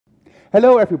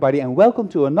Hello everybody and welcome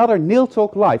to another Nail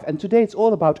Talk Live, and today it's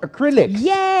all about acrylics.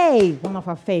 Yay! One of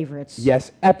our favorites.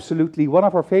 Yes, absolutely. One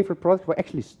of our favorite products. We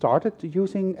actually started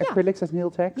using acrylics as nail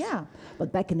techs. Yeah,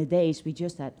 but back in the days we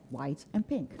just had white and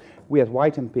pink. We had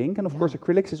white and pink, and of course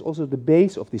acrylics is also the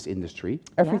base of this industry.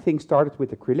 Everything started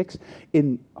with acrylics.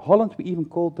 In Holland we even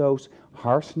called those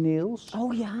harsh nails.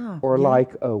 Oh yeah. Or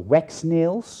like wax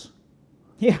nails.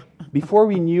 Yeah. Before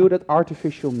we knew that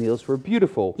artificial nails were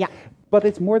beautiful. Yeah. But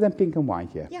it's more than pink and white,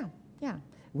 Yeah, yeah.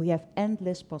 We have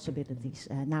endless possibilities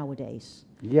nowadays.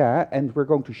 Yeah, and we're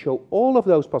going to show all of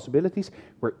those possibilities.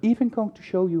 We're even going to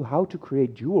show you how to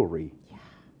create jewelry. Yeah,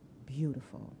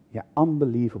 beautiful. Yeah,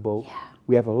 unbelievable. Yeah.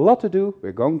 We have a lot to do.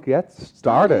 We're going to get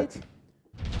started.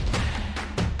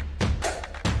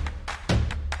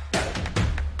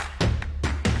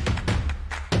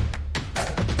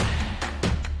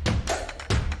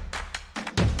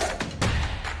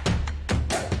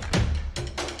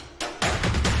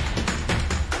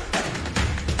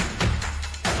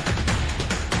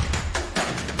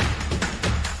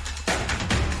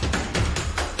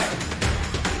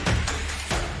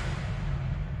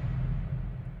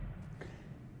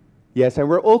 Yes, and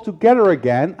we're all together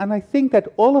again, and I think that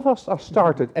all of us are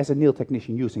started as a nail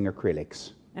technician using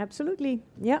acrylics. Absolutely,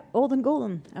 yeah, old and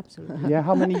golden, absolutely. Yeah,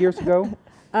 how many years ago?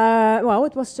 Well,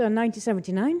 it was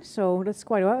 1979, so that's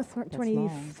quite a while,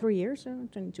 23 years,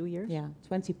 22 years. Yeah,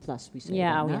 20 plus we say.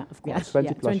 Yeah, then, yeah, of course. 20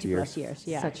 plus 20 years. plus years,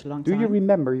 yeah. Such a long Do time. you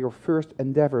remember your first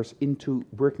endeavors into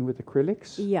working with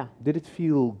acrylics? Yeah. Did it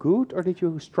feel good or did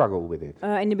you struggle with it?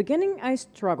 In the beginning, I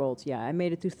struggled, yeah. I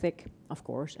made it too thick, of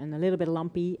course, and a little bit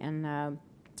lumpy, and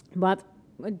but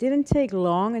it didn't take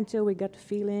long until we got the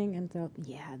feeling and thought,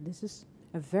 yeah, this is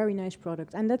a very nice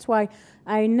product. And that's why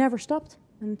I never stopped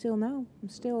until now. I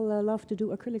still love to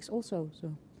do acrylics also.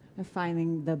 So. And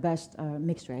finding the best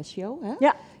mixed ratio. Eh?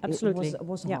 Yeah, absolutely. It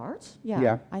was Yeah. hard.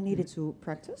 Yeah. I needed to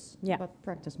practice. Yeah. But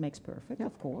practice makes perfect,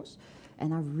 of course.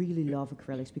 And I really love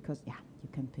acrylics because, yeah, you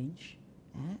can pinch.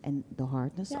 And the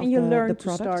hardness of and you learn the to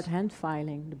product. start hand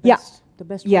filing the Yeah. best, the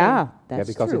best Yeah, way. that's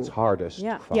because true. it's hardest.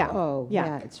 Yeah. to Yeah. file. Oh, Yeah.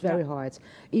 yeah, it's very Yeah. hard.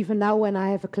 Even now when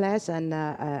I have a class and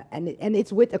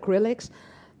it's with acrylics,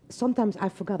 sometimes I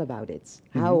forgot about it.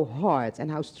 How hard and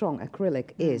how strong acrylic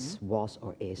was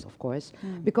or is, of course.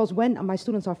 Because when my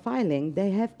students are filing,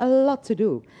 they have a lot to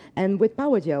do. And with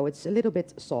Power Gel, it's a little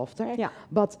bit softer. Yeah.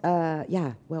 But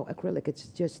yeah, well, acrylic, it's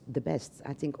just the best.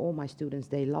 I think all my students,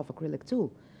 they love acrylic too.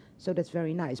 So that's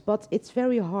very nice. But it's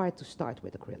very hard to start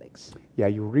with acrylics. Yeah,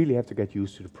 you really have to get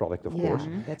used to the product, of course.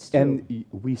 That's true. And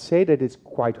we say that it's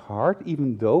quite hard,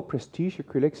 even though prestige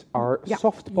acrylics are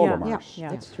soft polymers. Yeah.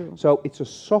 That's true. So it's a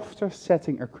softer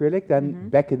setting acrylic than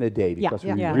back in the day, because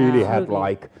we Yeah. really had Absolutely.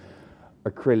 like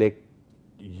acrylic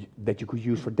that you could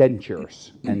use for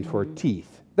dentures and for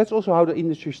teeth. That's also how the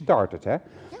industry started, eh?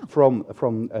 From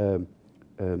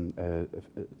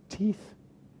teeth.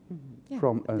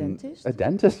 From dentist. a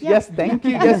dentist. Yes, thank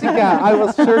you, Yessica. I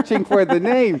was searching for the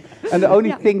name, and the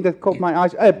only thing that caught my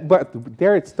eyes, but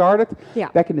there it started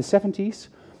back in the 70s,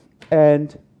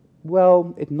 and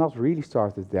well, it not really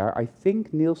started there. I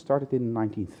think nails started in the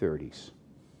 1930s,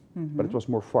 but it was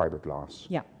more fiberglass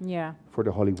Yeah. for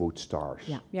the Hollywood stars.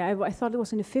 Yeah. Yeah, I thought it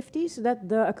was in the 50s that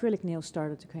the acrylic nails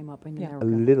started to come up in America. A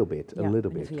little bit, Yeah, a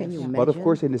little in the bit. Can you Yeah. imagine? But of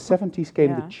course, in the 70s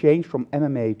came the change from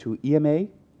MMA to EMA.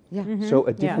 Yeah. So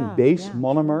a different base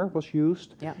monomer was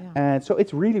used. Yeah. And so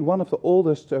it's really one of the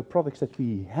oldest products that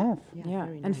we have. Yeah,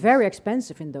 very and nice. very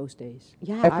expensive in those days.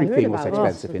 Yeah, I heard Everything was about it.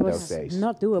 expensive in it those was days.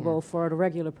 not doable for the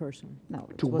regular person. No,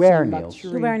 it To was wear a nails.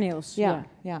 luxury. To wear nails, Yeah,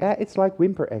 yeah. It's like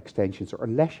whimper extensions or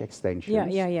lash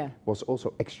extensions. Yeah. Was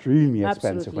also extremely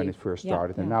expensive when Absolutely. it first Yeah,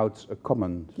 started, and yeah. now it's a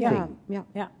common Yeah, thing. yeah,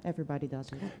 Yeah. Everybody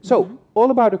does it. So,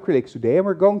 all about acrylics today, and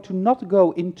we're going to not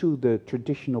go into the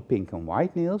traditional pink and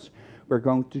white nails. We're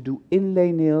going to do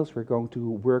inlay nails, we're going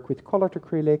to work with colored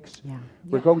acrylics, Yeah.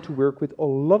 we're going to work with a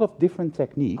lot of different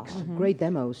techniques. Great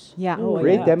demos. Yeah.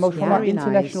 Great demos from our Very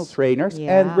international nice. trainers,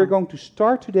 and Yeah. we're going to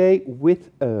start today with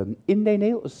inlay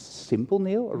nail, a simple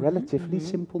nail, a relatively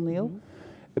simple nail.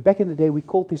 Back in the day we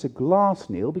called this a glass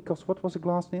nail, because what was a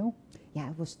glass nail? Yeah,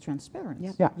 it was transparent.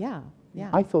 Yeah. Yeah. Yeah. Yeah.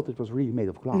 I thought it was really made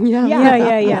of glass.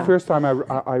 Yeah. The first time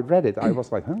I read it, I was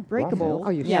like, huh? glass Breakable. nail?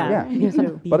 Are you Yeah. sure? Yeah. Me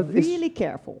too. Be But it is really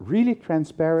careful. really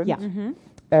transparent. Yeah.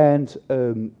 And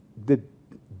the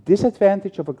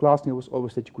disadvantage of a glass nail was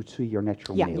always that you could see your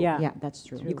natural Yeah. nail. Yeah, that's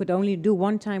true. You could only do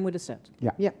one time with a set.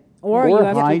 Yeah. Or you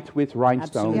have to hide with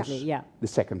rhinestones Absolutely, yeah. the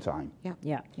second time. Yeah.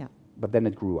 But then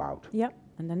it grew out. Yeah.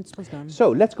 And then it was done.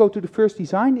 So let's go to the first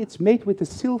design. It's made with the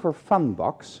silver fun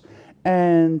box,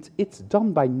 and it's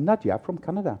done by Nadja from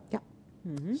Canada. Yeah.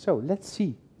 So let's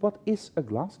see, what is a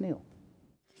glass nail?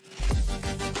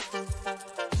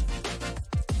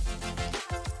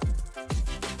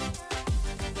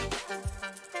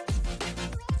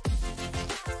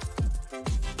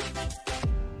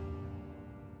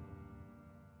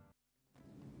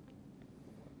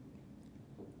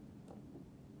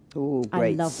 Oh,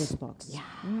 great. I love this box. Yeah.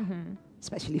 Mm-hmm.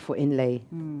 Especially for inlay.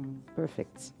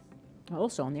 Perfect.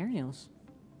 Also on their nails.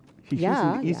 She's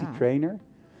Yeah, using the Easy yeah. Trainer.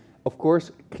 Of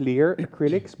course, clear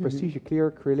acrylics, Prestige clear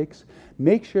acrylics.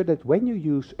 Make sure that when you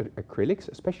use acrylics,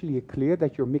 especially a clear,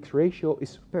 that your mix ratio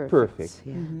is perfect.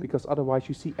 Yeah. Because otherwise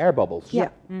you see air bubbles. Yeah.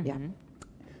 Mm-hmm. Yeah.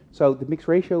 So the mix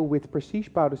ratio with Prestige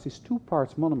powders is 2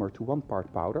 parts monomer to 1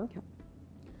 part powder. Yep.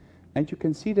 And you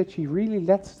can see that she really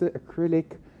lets the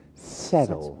acrylic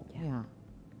settle. Yeah.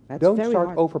 That's Don't very start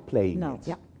hard. overplaying No. it.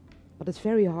 Yeah. But it's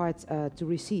very hard to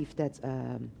receive that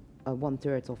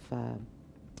 1/3 of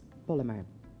polymer.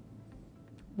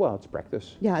 Well, it's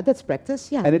practice. Yeah, that's practice.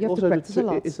 Yeah, And it you have to also practice a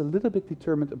lot. is a little bit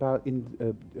determined about in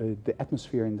the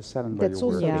atmosphere in the salon where That's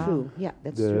you're also working. true. Yeah,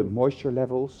 that's The true. moisture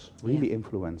levels really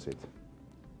influence it.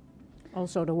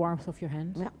 Also the warmth of your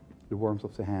hand. Yeah. The warmth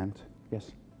of the hand,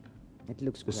 yes. It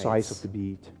looks The great. size of the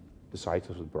bead, the size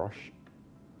of the brush.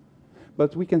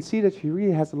 But we can see that she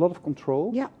really has a lot of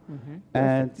control. Yeah. Mm-hmm.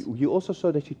 And Perfect. you also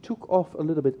saw that she took off a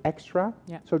little bit extra.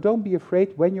 Yeah. So don't be afraid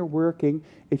when you're working.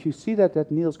 If you see that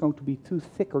that nail is going to be too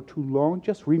thick or too long,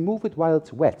 just remove it while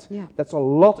it's wet. Yeah. That's a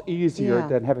lot easier Yeah.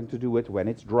 than having to do it when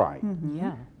it's dry.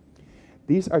 Yeah.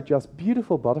 These are just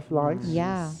beautiful butterflies.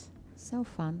 Yeah. So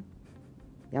fun.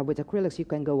 Yeah, with acrylics you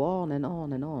can go on and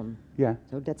on and on. Yeah,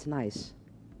 So that's nice.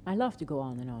 I love to go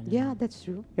on and on. and Yeah, on. that's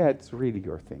true. yeah, it's really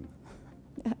your thing.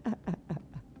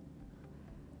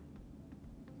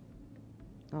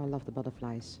 Oh, I love the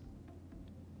butterflies.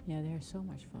 Yeah, they're so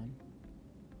much fun.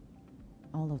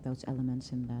 All of those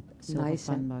elements in that silver Nice,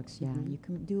 fun huh? box. Yeah, Mhm. you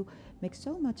can make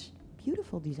so much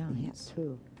beautiful designs. Yeah,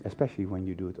 true. Especially when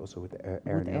you do it also with the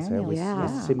air With nails. air With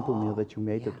nails, the yeah. simple nail that you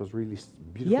made, yeah. that was really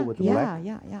beautiful with the yeah,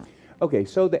 black. yeah. Okay,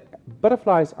 so the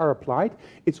butterflies are applied.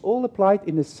 It's all applied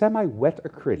in a semi-wet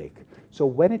acrylic. So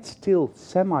when it's still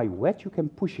semi-wet, you can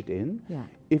push it in. Yeah.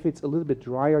 If it's a little bit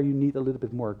drier, you need a little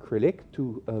bit more acrylic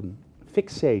to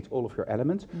fixate all of your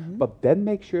elements. But then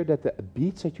make sure that the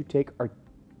beads that you take are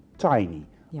tiny.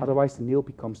 Yeah. Otherwise, the nail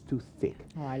becomes too thick.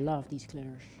 Oh, I love these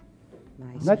glitters.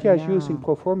 Nice. Nadja is Yeah. using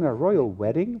Proformula Royal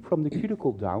Wedding from the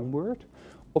cuticle downward.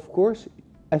 Of course,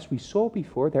 as we saw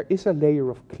before, there is a layer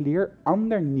of clear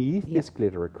underneath Yeah. this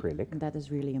glitter acrylic, And that is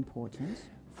really important.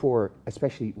 for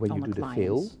especially when on you do the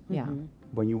fill, clients. Yeah.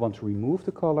 when you want to remove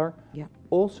the color. Yeah.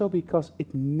 Also because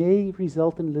it may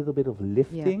result in a little bit of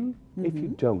lifting if you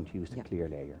Mhm. don't use the Yeah. clear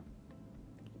layer.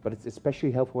 But it's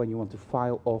especially helpful when you want to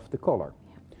file off the color.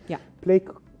 Yeah.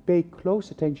 Pay close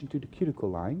attention to the cuticle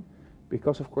line,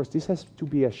 because of course this has to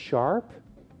be as sharp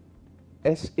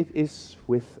as it is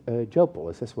with gel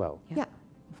polish as well. Yeah,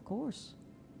 of course.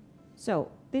 So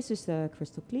this is the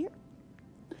crystal clear.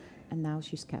 And now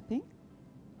she's capping.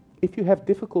 If you have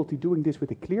difficulty doing this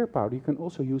with a clear powder, you can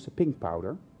also use a pink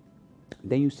powder.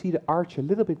 Then you see the arch a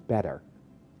little bit better.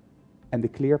 And the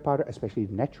clear powder, especially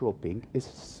the natural pink,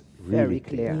 is really Very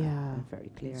clear. clear. Yeah. Very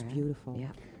clear. It's huh? beautiful.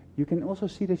 Yeah. You can also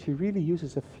see that she really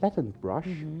uses a flattened brush.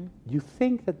 Mhm. You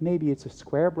think that maybe it's a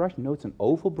square brush, no, it's an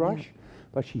oval brush,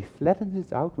 but she flattens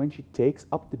it out when she takes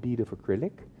up the bead of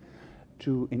acrylic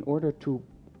in order to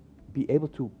be able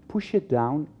to push it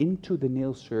down into the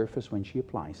nail surface when she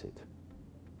applies it.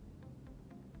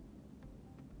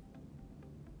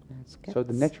 That's So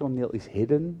the good. natural nail is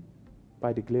hidden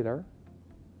by the glitter,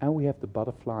 and we have the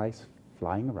butterflies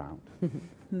flying around.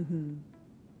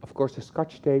 Of course, the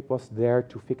Scotch tape was there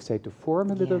to fixate the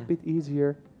form a little Yeah. bit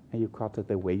easier, and you cut it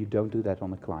away. You don't do that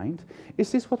on a client.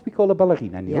 Is this what we call a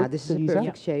ballerina nail? Yeah, this is a Cerisa?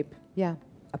 perfect shape. Yeah,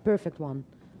 a perfect one.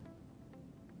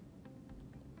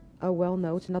 Oh well,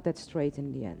 no, it's not that straight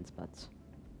in the end, but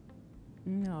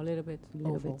No, a little bit. a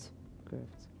little oval. bit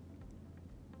curved.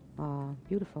 Ah,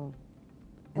 beautiful.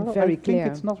 And Well, very I clear.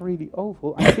 think it's not really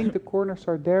oval. I think the corners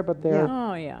are there, but they're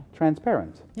Oh, yeah.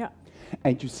 transparent. Yeah.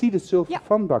 And you see the silver Yeah.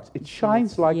 fun box. It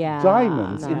shines like Yeah,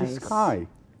 diamonds in the nice. sky.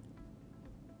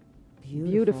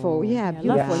 Beautiful. Yeah, Yeah,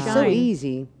 beautiful. love It's the so shine.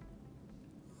 easy.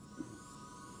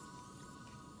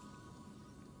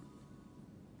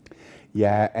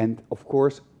 Yeah, and of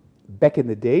course, back in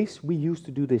the days, we used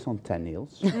to do this on 10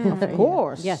 nails. Of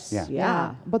course. Yes. Yeah.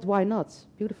 Yeah. But why not?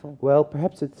 Beautiful. Well,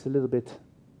 perhaps it's a little bit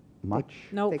much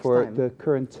No. Takes for time. the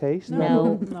current taste.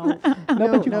 No, no. No,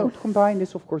 but you no. could combine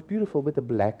this, of course, beautiful with the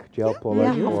black gel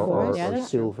polish yeah, of or, course. Yeah, or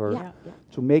that's true. silver Yeah. Yeah.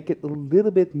 to make it a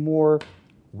little bit more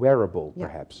wearable, Yeah.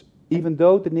 perhaps. Even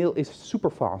though the nail is super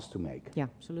fast to make. Yeah,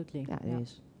 Absolutely. yeah, it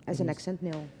is. As It an is. accent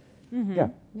nail. Mhm. Yeah.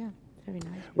 Yeah. Very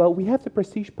nice. Well, we have the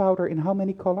Prestige powder in how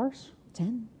many colors?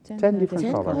 10 10 different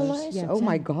 10 colors. colors? Yeah, Oh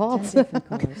my 10 God. 10 different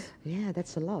colors. Yeah,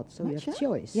 that's a lot. So you Much, have huh?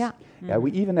 choice. Yeah. Yeah,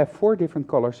 we even have 4 different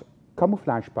colors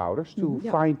camouflage powders to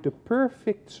find the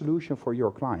perfect solution for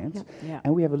your clients.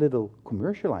 And we have a little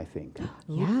commercial, I think.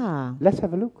 Yeah. Let's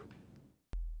have a look.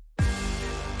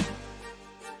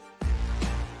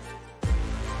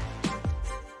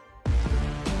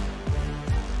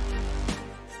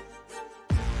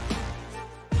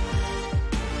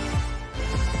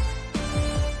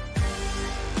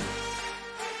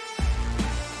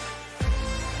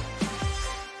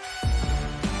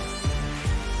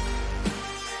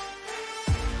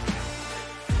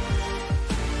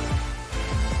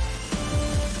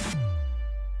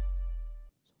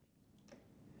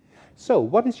 So,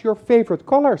 what is your favorite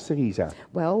color, Cerisa?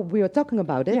 Well, we were talking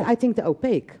about it. I think the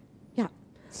opaque. Yeah.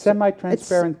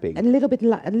 Semi-transparent pink. A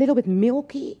little bit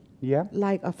milky. Yeah.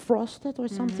 Like a frosted or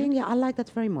something. Yeah, I like that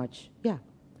very much. Yeah.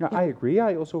 Yeah, I agree.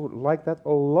 I also like that a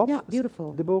lot. Yeah,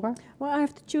 beautiful. Deborah? Well, I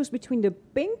have to choose between the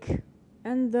pink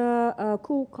and the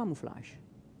cool camouflage.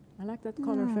 I like that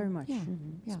color very much. Yeah.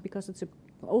 It's because it's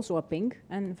also a pink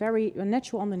and very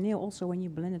natural on the nail also when you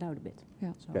blend it out a bit.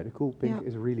 Yeah. So Yeah, the cool pink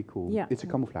is really cool. Yeah. It's a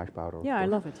camouflage powder. of yeah, I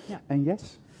course. love it. Yeah. And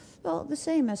yes? Well, the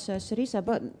same as Cerisa,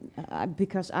 but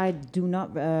because I do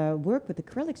not work with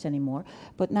acrylics anymore.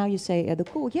 But now you say the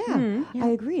cool. Yeah, I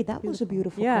agree. That was a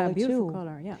beautiful Yeah, color beautiful too.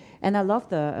 color. Yeah. And I love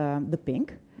the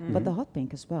pink, but the hot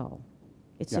pink as well.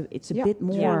 It's a bit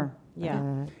more.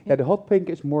 Yeah. Yeah, the hot pink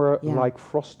is more like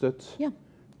frosted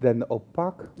than the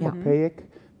opaque,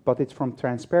 but it's from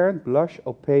transparent, blush,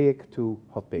 opaque to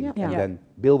hot pink, and then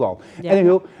build on.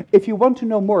 Anywho, if you want to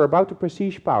know more about the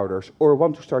prestige powders or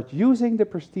want to start using the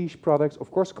prestige products, of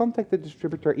course, contact the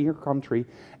distributor in your country,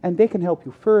 and they can help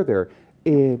you further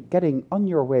getting on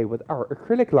your way with our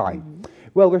acrylic line.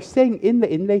 Well, we're staying in the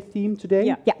Inlay theme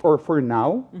today, or for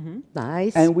now.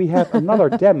 Nice. And we have another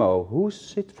demo.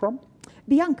 Who's it from?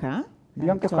 Bianca.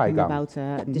 Bianca talking Freygang.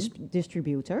 about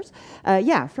distributors.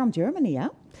 From Germany,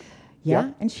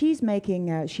 and she's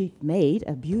making. She made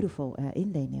a beautiful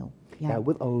inlay nail. Yeah,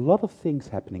 with a lot of things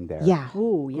happening there. Yeah.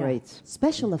 Oh, yeah. Great.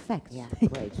 Special effects. Yeah,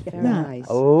 great. Very nice.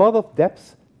 A lot of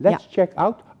depth. Let's check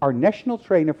out our national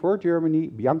trainer for Germany,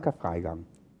 Bianca Freygang.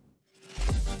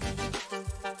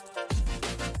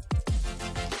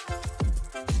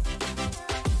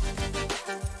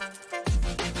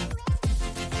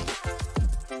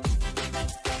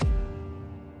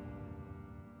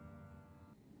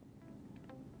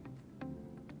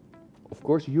 Of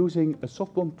course, using a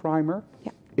soft bond primer,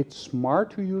 it's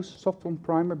smart to use soft bond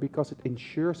primer because it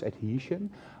ensures adhesion,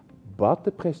 but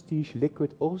the Prestige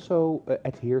liquid also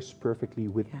adheres perfectly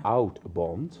without a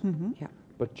bond,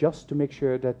 but just to make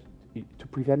sure that, to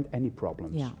prevent any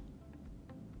problems. Yeah.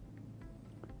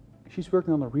 She's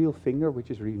working on a real finger, which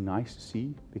is really nice to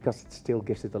see, because it still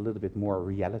gives it a little bit more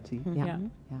reality. Yeah,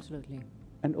 absolutely.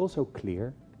 And also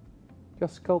clear.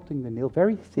 Just sculpting the nail,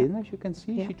 very thin, as you can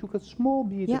see. Yeah. She took a small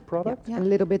beaded product. A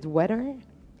little bit wetter.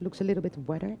 Looks a little bit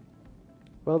wetter.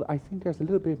 Well, I think there's a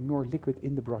little bit more liquid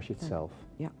in the brush itself.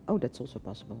 Yeah. Oh, that's also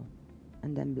possible.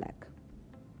 And then black.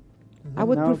 I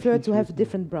would Now prefer she's to have a using-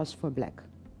 different brush for black.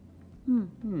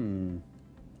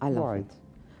 I love Why? it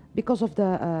because of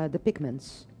the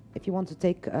pigments. If you want to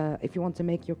take, if you want to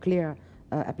make your clear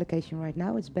application right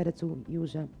now, it's better to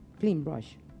use a clean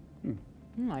brush.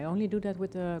 I only do that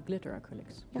with the glitter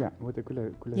acrylics. Yeah, with the With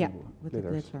the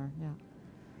glitters. glitter. Yeah.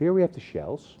 Here we have the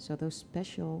shells So those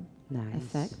special Nice.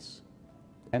 effects.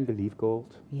 and the leaf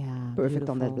gold. Yeah. Perfect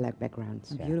on that beautiful. black background.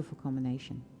 A beautiful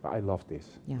combination. I love this.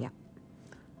 Yeah. Yeah.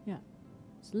 Yeah.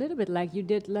 It's a little bit like you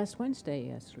did last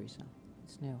Wednesday, Cerisa.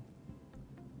 Snow.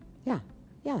 Yeah.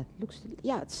 Yeah. It looks.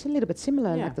 Yeah. It's a little bit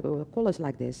similar, Yeah. like the colors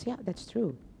like this. Yeah, that's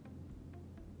true.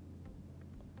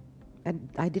 And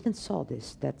I didn't saw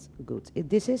this. That's good.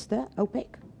 This is the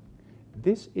opaque.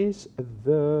 This is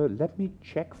the, let me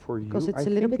check for you. Because it's I a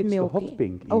little think bit it's milky. the hot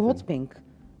pink. Oh, even. hot pink.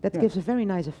 That Yeah. gives a very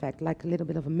nice effect, like a little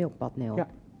bit of a milk pot nail. Yeah.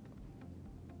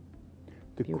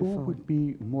 The cool Beautiful. would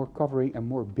be more covering and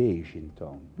more beige in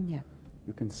tone. Yeah.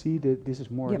 You can see that this is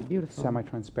more beautiful.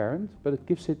 semi-transparent, but it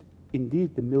gives it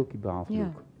indeed the milky bath Yeah.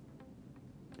 look.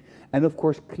 And of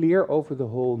course clear over the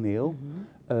whole nail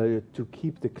to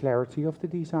keep the clarity of the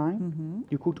design.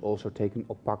 You could also take an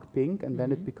opaque pink and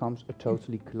then it becomes a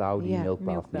totally cloudy Yeah. milk bath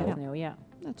Milk nail. bath nail, yeah.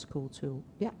 That's cool too.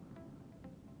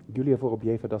 Julia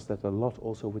Vorobieva does that a lot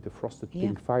also with the frosted Yeah.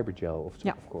 pink fiber gel, of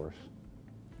Yeah. course.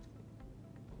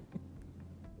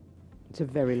 It's a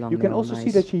very long You can nail, also see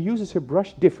nice. that she uses her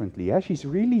brush differently. Yeah? She's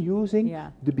really using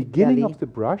Yeah. the beginning belly. of the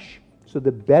brush, so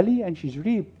the belly, and she's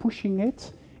really pushing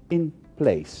it in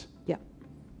place.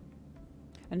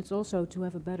 And it's also to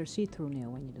have a better see-through nail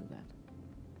when you do that.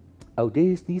 Oh,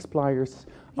 these pliers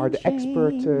are the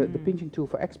expert, the Pinching. pinching tool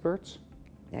for experts.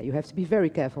 Yeah, you have to be very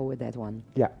careful with that one.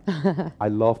 Yeah, I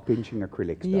love pinching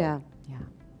acrylics though. Yeah. Yeah.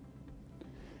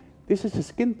 This is a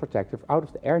skin protector out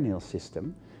of the air nail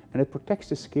system, and it protects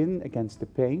the skin against the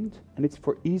paint, and it's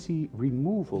for easy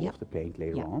removal of the paint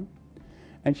later on.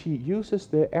 And she uses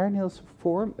the air nails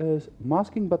form as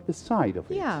masking, but the side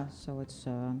of it. Yeah, so it's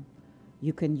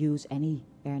you can use any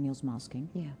air nails masking.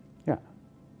 Yeah. Yeah.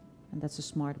 And that's a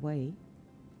smart way.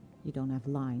 You don't have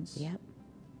lines. Yeah.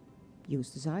 Use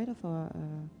the side of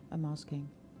a masking.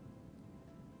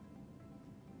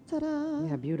 Ta-da!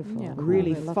 Yeah, beautiful. Yeah, Cool.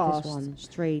 really I love fast. this one.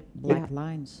 Straight black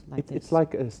lines like this. It's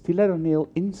like a stiletto nail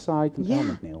inside an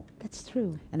element nail. That's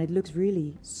true. And it looks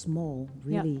really small,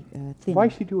 really thin. Why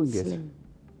is she doing this? Slim.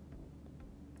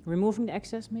 Removing the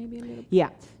excess maybe a little bit? Yeah,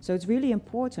 so it's really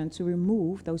important to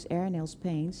remove those air nails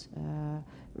paints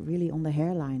really on the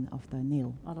hairline of the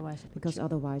nail. Otherwise, it would Because chip.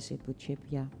 otherwise it would chip,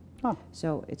 yeah. Ah.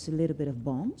 So it's a little bit of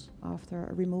bond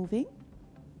after removing.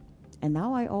 And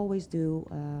now I always do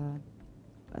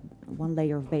one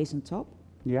layer of base on top,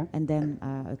 Yeah. and then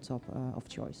a top of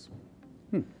choice.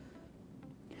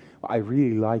 I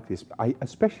really like this. I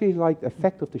especially like the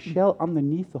effect of the shell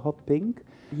underneath the hot pink.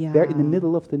 Yeah. There in the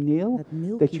middle of the nail, That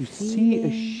milky that you see a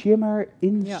feeling. shimmer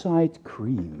inside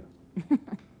cream.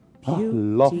 I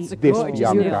love Beautiful. this, Gorgeous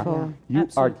Bianca. nail. Beautiful. You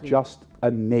Absolutely. are just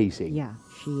amazing. Yeah,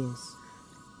 she is.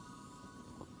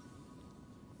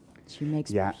 She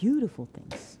makes Yeah. beautiful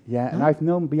things. Yeah, and I've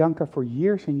known Bianca for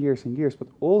years and years and years, but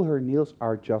all her nails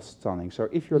are just stunning. So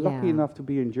if you're lucky Yeah. enough to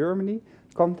be in Germany,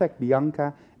 contact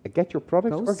Bianca, get your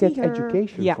products Go or get see her.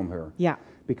 education Yeah. from her. Yeah.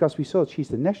 Because we saw she's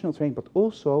the national trainer, but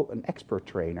also an expert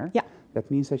trainer. Yeah.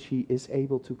 That means that she is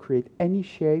able to create any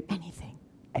shape, Anything.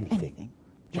 anything.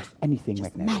 Just anything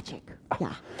Just magnetic. magic.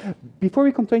 Yeah. Before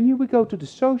we continue, we go to the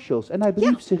socials, and I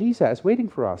believe Cerisa is waiting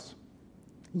for us.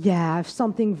 Yeah, I have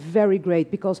something very great,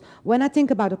 because when I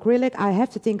think about acrylic, I have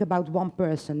to think about one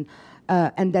person,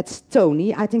 and that's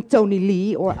Tony. I think Tony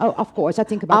Lee, or of course, I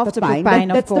think about After the pine. Pepijn,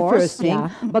 of That's the course, first thing. yeah.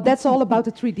 But that's all about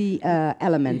the 3D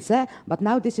elements. But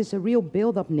now this is a real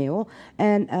build-up nail,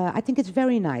 and I think it's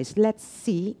very nice. Let's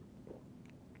see.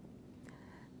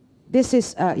 This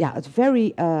is, yeah, it's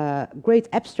very great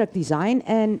abstract design,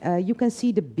 and you can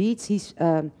see the beads.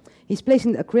 He's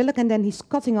placing the acrylic, and then he's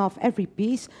cutting off every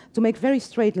piece to make very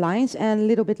straight lines, and a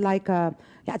little bit like, yeah,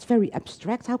 it's very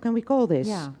abstract. How can we call this?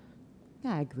 Yeah.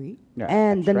 Yeah, I agree. Yeah,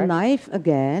 And the abstract. knife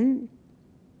again.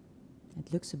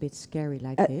 It looks a bit scary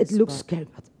like It this. looks but scary,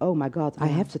 but oh my God, I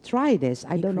Yeah. have to try this.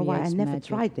 I He don't know why I creates never magic.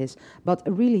 tried this. But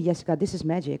really, Yessica, this is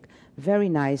magic. Very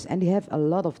nice. And they have a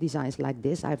lot of designs like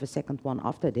this. I have a second one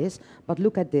after this. But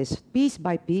look at this, piece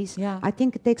by piece. Yeah. I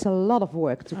think it takes a lot of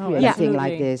work to Oh, create a thing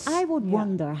like absolutely. this. I would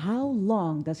wonder how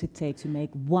long does it take to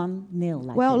make one nail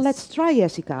like Well, this? let's try,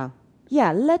 Yessica.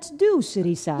 Yeah, let's do,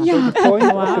 Cerisa. Yeah. The point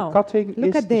of Wow. the cutting Look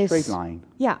is at the this. straight line.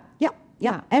 Yeah. Yeah.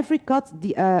 Yeah, every cut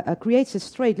creates a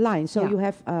straight line, so Yeah. you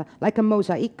have like a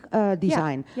mosaic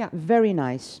design. yeah. Very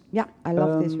nice. Yeah, I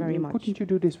love this very much. Couldn't you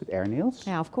do this with air nails?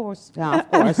 Yeah, of course. Yeah, of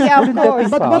course. Yeah, of course.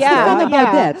 But what's Yeah, the fun about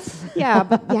yeah. that? Yeah,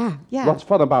 but yeah. What's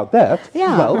fun about that?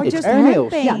 Yeah. Well, Or it's just air hand nails.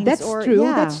 paint. Yeah, that's or- true.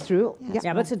 yeah. That's true. Yeah. Yeah.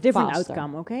 Yeah, but it's a different Faster.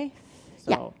 outcome, okay?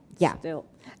 Yeah, So yeah. Still.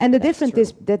 And the That's difference true.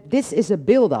 is that this is a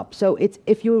build-up. So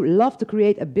if you love to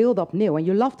create a build-up nail and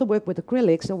you love to work with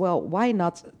acrylics, so well, why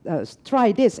not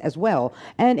try this as well?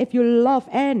 And if you love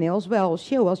air nails, well,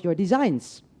 show us your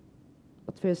designs.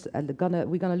 But first,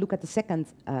 we're gonna look at the second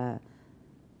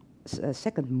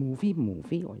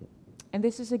movie. Or And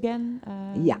this is again...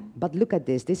 yeah, but look at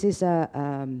this. This is a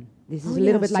Oh, little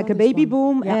yeah, bit I like saw a this baby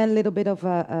one. boom Yeah. and a little bit of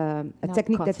a Now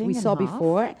technique that cutting we in saw half.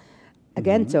 before.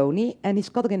 Again, Tony, and he's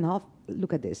cutting in half.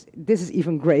 Look at this. This is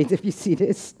even great if you see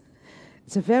this.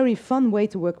 It's a very fun way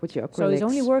to work with your acrylics. So he's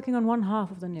only working on one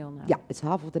half of the nail now. Yeah, it's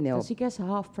half of the nail. Does he get a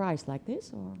half price like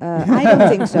this? Or? I don't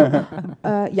think so.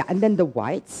 Yeah, and then the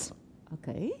whites.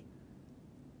 Okay.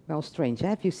 Well, strange,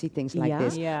 if you see things like Yeah.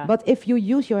 this. Yeah. But if you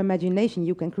use your imagination,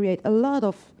 you can create a lot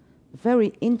of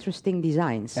very interesting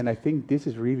designs. And I think this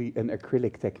is really an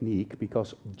acrylic technique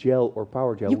because gel or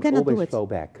power gel You would cannot do always it. flow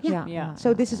back. Yeah. Yeah.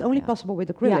 So this is only possible with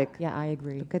acrylic. Yeah, I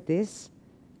agree. Look at this.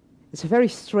 It's a very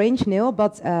strange nail,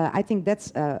 but I think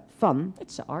that's fun.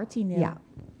 It's an arty nail. Yeah.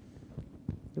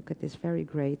 Look at this, very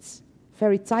great.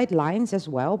 Very tight lines as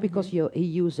well, because he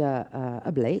used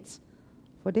a blade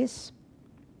for this.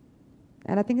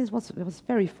 And I think it was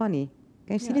very funny.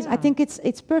 Can you see this? I think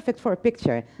it's perfect for a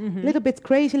picture. A little bit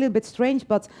crazy, a little bit strange,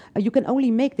 but you can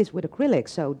only make this with acrylic.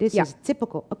 So this is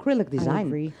typical acrylic design. I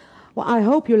agree. Well, I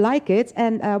hope you like it.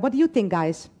 And what do you think,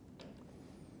 guys?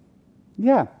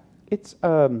 Yeah, it's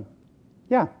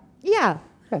yeah. Yeah.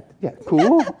 Yeah,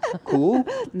 cool, cool.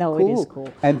 No, cool. it is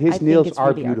cool. And his I think nails it's are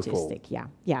really beautiful. artistic. Yeah,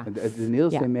 yeah. And the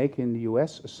nails they make in the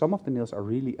US, some of the nails are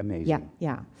really amazing. Yeah,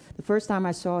 yeah. The first time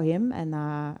I saw him and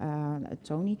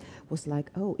Tony was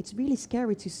like, oh, it's really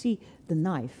scary to see the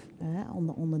knife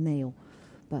on the nail.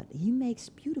 But he makes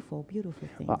beautiful, beautiful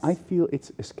things. I feel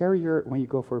it's scarier when you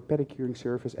go for a pedicuring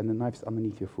service and the knife's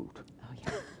underneath your foot. Oh, yeah.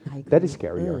 I agree. That is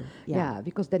scarier. Yeah,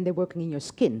 because then they're working in your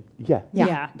skin. Yeah.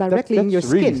 Yeah. Directly in your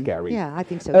that's really skin. scary. Yeah, I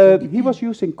think so. Too. He was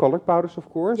using colored powders, of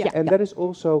course, Yeah. and that is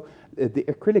also, the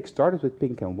acrylic started with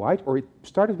pink and white, or it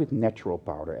started with natural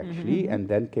powder actually, and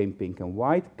then came pink and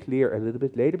white, clear a little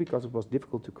bit later because it was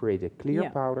difficult to create a clear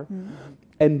powder.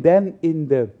 And then in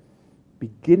the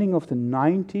beginning of the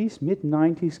 90s,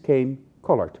 mid-90s, came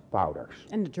colored powders.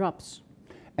 And the drops.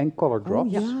 And color drops.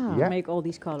 yeah. Make all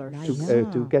these colors.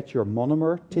 To get your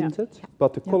monomer tinted.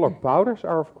 But the colored powders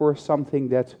are, of course, something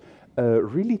that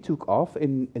really took off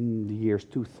in the years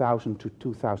 2000 to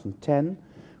 2010.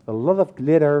 A lot of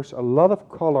glitters, a lot of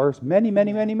colors, many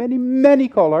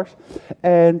colors.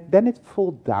 And then it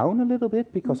fell down a little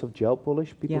bit because of gel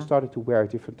polish. People started to wear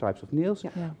different types of nails.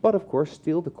 But of course,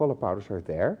 still the color powders are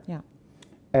there. Yeah.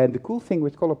 And the cool thing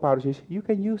with color powders is you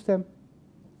can use them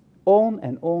on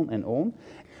and on and on.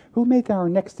 Who made our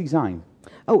next design?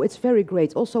 Oh, it's very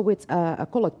great. Also with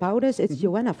colored powders, it's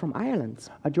Joanna from Ireland.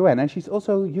 Joanna, and she's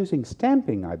also using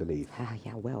stamping, I believe.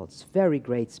 Yeah, well, it's very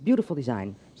great. It's beautiful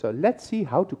design. So let's see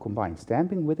how to combine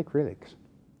stamping with acrylics.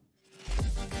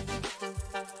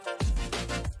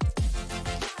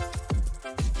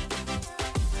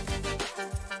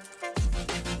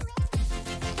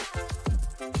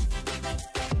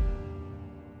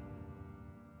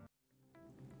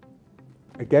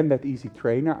 Again, that easy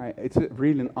trainer, it's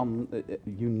really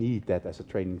you need that as a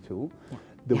training tool.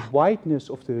 The whiteness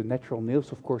of the natural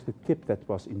nails, of course, the tip that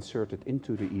was inserted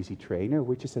into the easy trainer,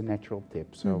 which is a natural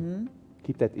tip. So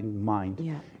keep that in mind.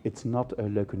 Yeah. It's not a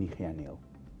Leukonychia nail.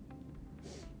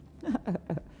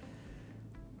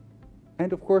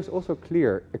 And of course, also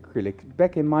clear acrylic.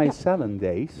 Back in my salon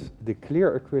days, the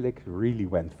clear acrylic really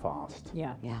went fast.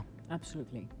 Yeah. Yeah.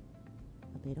 Absolutely.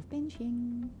 A bit of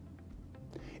pinching.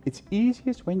 It's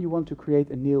easiest when you want to create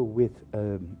a nail with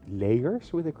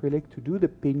layers with acrylic to do the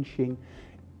pinching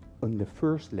on the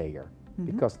first layer.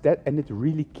 Because that, and it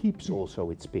really keeps also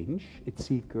its pinch, its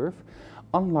C-curve,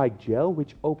 unlike gel,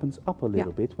 which opens up a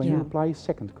little bit when you apply a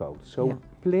second coat. So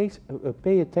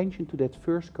pay attention to that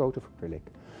first coat of acrylic.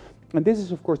 And this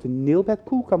is, of course, the nail bed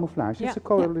cool camouflage. It's a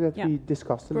color that we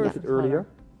discussed a little bit earlier.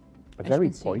 A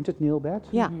very pointed nail bed.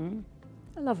 Yeah.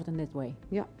 I love it in that way.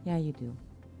 Yeah. Yeah, you do.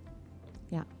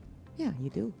 Yeah. Yeah, you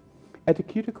do. At the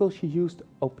cuticle, she used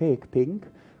opaque pink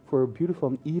for a beautiful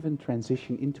and even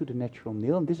transition into the natural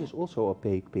nail. And this is also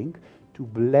opaque pink to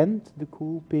blend the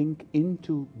cool pink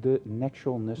into the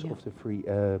naturalness of the free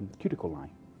cuticle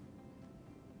line.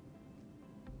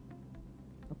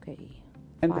 Okay.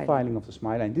 And the filing of the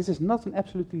smile line. This is not an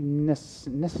absolutely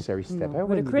necessary step.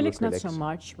 With acrylics, not so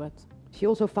much, but she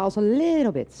also files a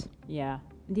little bit. yeah,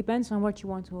 it depends on what you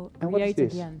want to And what is create at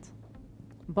this? the end.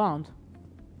 Bond.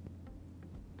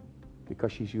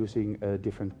 Because she's using a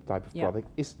different type of product.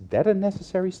 Is that a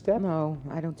necessary step? No,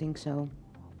 I don't think so.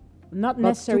 Not But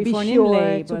necessary to be for an sure,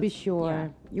 inlay, to but be sure, yeah.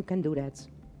 you can do that.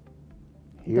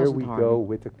 Here doesn't we harm. go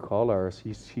with the colors.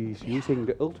 She's using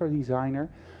the Ultra Designer,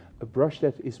 a brush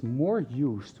that is more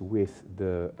used with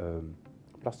the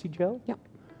Plastigel. Yeah.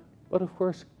 But of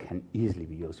course can easily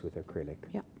be used with acrylic.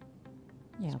 Yeah.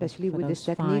 Yeah, Especially for with this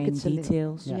those technique, fine it's a li-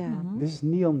 details. Yeah. This is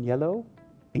neon yellow,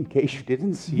 in case you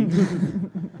didn't see.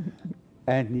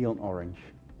 And neon orange.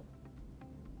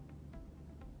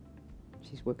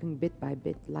 She's working bit by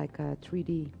bit like a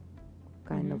 3D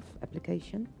kind of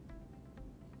application.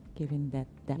 Giving that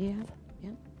depth. Yeah,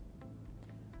 yeah.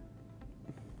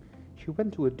 She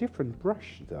went to a different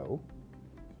brush though.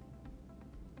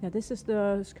 Yeah, this is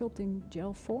the sculpting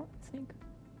gel 4, I think.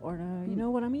 Or you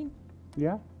know what I mean?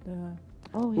 Yeah? The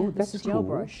Oh, Ooh, yeah. that's this is gel cool.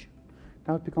 brush.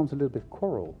 Now it becomes a little bit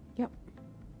coral. Yeah.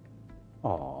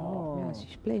 Oh. Yeah,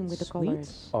 she's playing with the Sweet.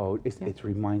 colors. Oh, Yeah. it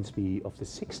reminds me of the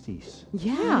 60s.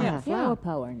 Yeah, Flower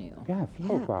power nail. Yeah,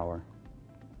 flower Yeah. power.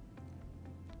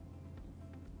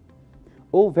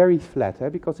 All very flat,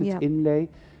 because it's Yeah. inlay,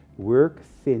 work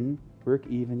thin, work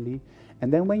evenly.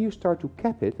 And then when you start to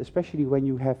cap it, especially when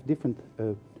you have different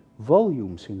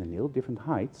volumes in the nail, different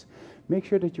heights, make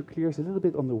sure that your clear is a little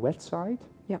bit on the wet side.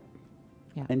 Yeah.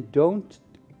 Yeah. And don't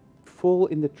fall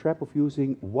in the trap of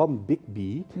using one big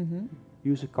bead.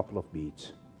 Use a couple of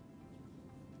beads.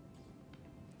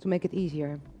 To make it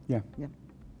easier. Yeah. Yeah.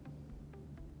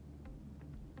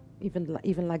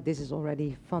 Even like this is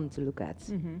already fun to look at.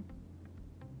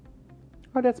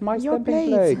 Oh, that's my Your stamping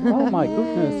plate. plate. Oh my Yay.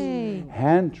 goodness.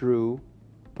 Hand drew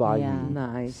by Yeah. me.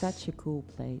 Nice. Such a cool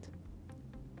plate.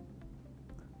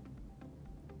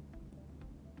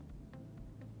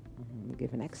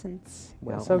 Give an accent.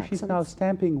 Well, Well, so an she's accent. now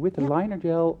stamping with the Yeah. liner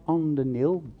gel on the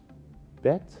nail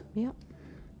bed, Yeah.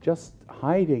 just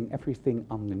hiding everything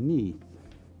underneath.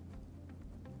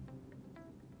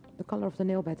 The color of the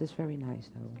nail bed is very nice,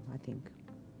 though, I think.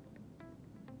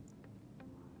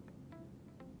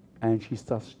 And she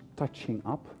starts touching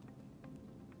up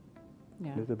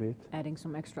Yeah. a little bit. Adding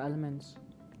some extra elements.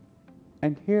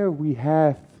 And here we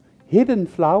have hidden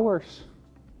flowers.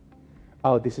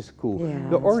 Oh, this is cool. Yeah, The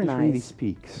that's orange really nice.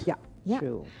 speaks. Yeah, Yeah.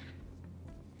 true.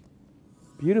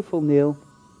 Beautiful nail.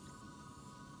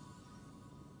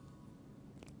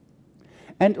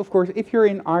 And of course, if you're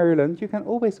in Ireland, you can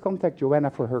always contact Joanna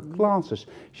for her classes.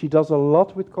 She does a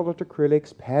lot with colored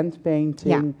acrylics, hand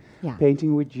painting, Yeah.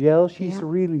 painting with gel. She's Yeah. a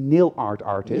really nail art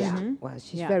artist. Yeah. Well,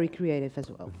 she's Yeah. very creative as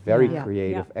well. Very Yeah.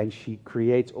 creative. Yeah. And she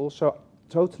creates also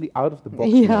totally out of the box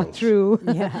Yeah, nails, true.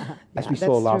 Yeah. as Yeah, we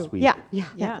saw that's last true. week. Yeah, yeah,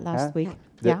 Yeah, last Huh? week.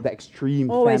 The, Yeah. the extreme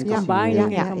Always fantasy combining nail.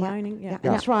 and Yeah, yeah, combining. Yeah.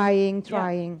 Yeah. Yeah.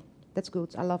 Trying. That's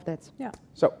good. I love that.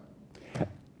 So,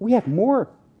 we have more.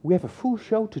 We have a full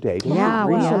show today. Lots Yeah, of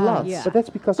we reels. have. lots. Yeah. But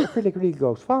that's because acrylic really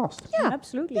goes fast. Yeah,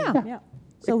 absolutely. Yeah. Yeah.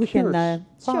 So It we can cures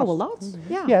show a fast. lot.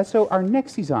 Yeah. Yeah, so our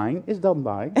next design is done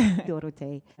by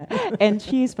Dorothée. And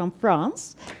she is from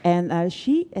France. And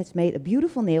she has made a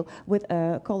beautiful nail with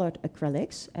colored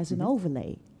acrylics as an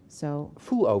overlay. So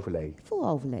full overlay. full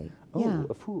overlay. Oh, Yeah.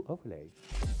 a full overlay.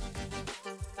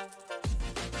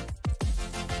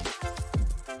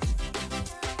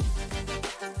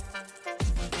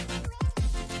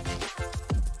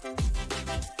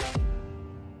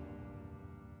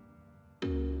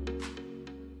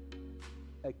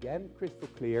 Again, crystal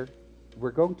clear.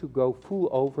 We're going to go full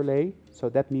overlay, so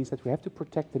that means that we have to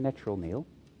protect the natural nail.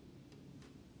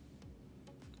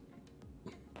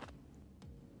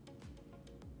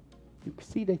 You can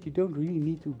see that you don't really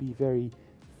need to be very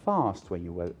fast when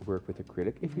you work with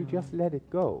acrylic. If you just let it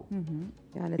go,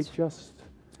 Yeah, and it it's just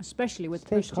Especially with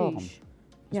stay calm. prestige.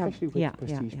 Yeah. Especially with Yeah,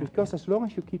 prestige, yeah, because as long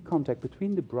as you keep contact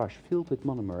between the brush filled with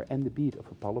monomer and the bead of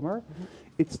a polymer,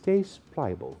 it stays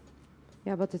pliable.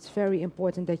 yeah, but it's very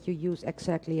important that you use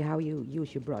exactly how you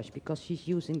use your brush, because she's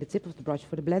using the tip of the brush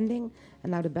for the blending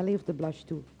and now the belly of the brush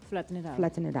to Flatten it out.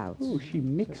 flatten it out. Ooh, she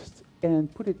mixed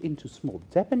and put it into small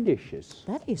dappen dishes.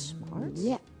 That is smart.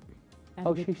 Yeah. And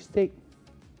Oh, with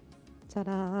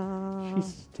Ta-da!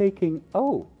 she's taking,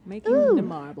 making the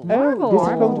marble. oh, this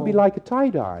is going to be like a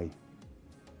tie-dye.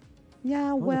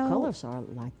 Yeah, Well, well, the colors are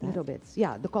like that. little bit.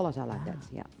 Yeah, the colors are like that.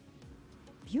 Yeah.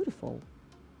 Beautiful.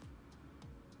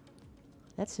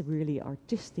 That's a really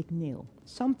artistic nail.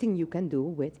 Something you can do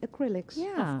with acrylics.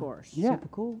 Yeah. Of course. Yeah. Super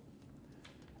cool.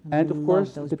 And I of love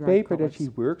course, those the bright paper that colors. she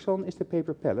works on is the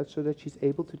paper palette, so that she's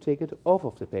able to take it off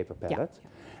of the paper Yeah. palette.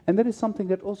 And that is something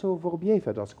that also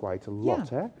Vorobieva does quite a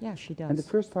lot. Yeah. Eh? Yeah, she does. And the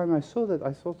first time I saw that,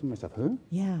 I thought to myself, huh?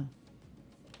 Yeah.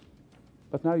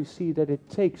 But now you see that it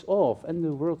takes off and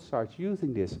the world starts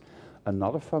using this.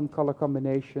 Another fun color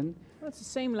combination. Well, it's the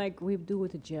same like we do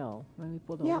with the gel when we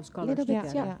put all Yeah, those colors little bit,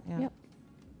 together. yeah.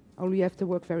 Only you have to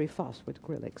work very fast with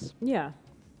acrylics. Yeah,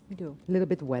 we do. A little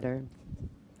bit wetter.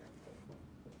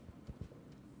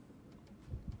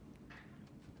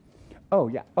 Oh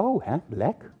yeah, oh huh,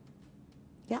 black.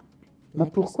 Yeah. Mais That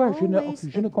is pourquoi je always ne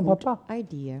a comprends good pas.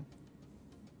 idea.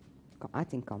 I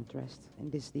think contrast in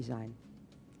this design.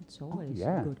 It's always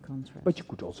yeah. a good contrast. But you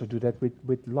could also do that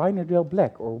with liner gel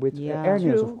black or with Yeah. air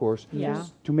nails, True. of course, Yeah.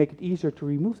 just to make it easier to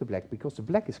remove the black, because the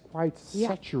black is quite Yeah.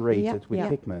 saturated Yeah. with Yeah.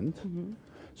 pigment. Mm-hmm.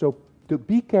 So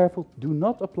be careful, do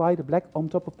not apply the black on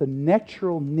top of the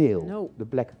natural nail, No. the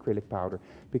black acrylic powder,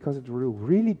 because it will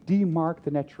really demark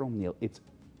the natural nail. It's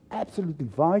absolutely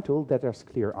vital that there's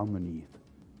clear underneath.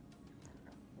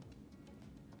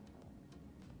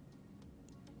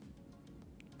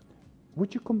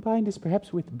 Would you combine this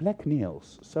perhaps with black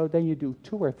nails? So then you do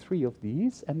 2 or 3 of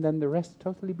these and then the rest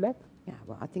totally black? Yeah,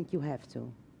 well, I think you have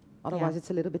to. Otherwise, it's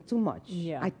a little bit too much.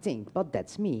 Yeah. I think, but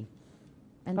that's me.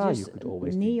 and you just could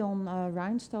always do. neon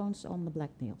rhinestones on the black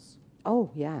nails.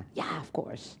 Oh, yeah. Yeah, of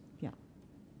course. Yeah.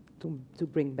 To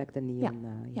bring back the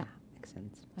neon yeah.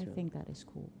 accent. I True. think that is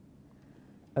cool.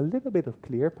 A little bit of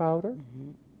clear powder.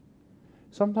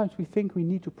 Sometimes we think we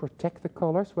need to protect the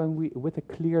colors with a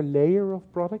clear layer of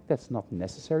product. That's not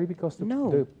necessary because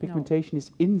No. the pigmentation is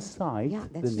inside Yeah,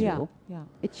 the that's nail. Yeah.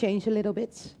 It changed a little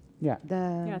bit, Yeah.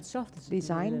 Yeah, it softens it a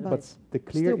design, little but bit. But the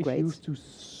clear still is great. used to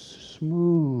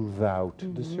smooth out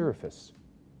the surface.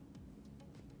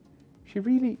 She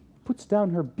really puts down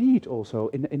her bead also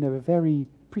in a very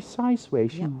precise way.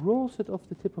 She rolls it off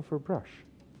the tip of her brush.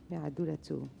 Yeah, I do that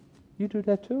too. You do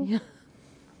that too? Yeah.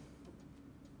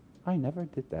 I never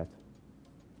did that.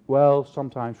 Well,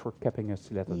 sometimes for capping a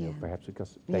stiletto nail, perhaps,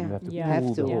 because then you have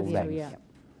to pull the whole length.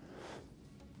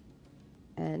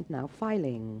 And now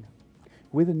filing.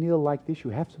 With a nail like this, you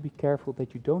have to be careful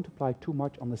that you don't apply too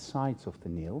much on the sides of the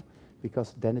nail,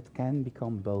 because then it can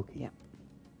become bulky. Yeah.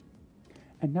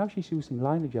 And now she's using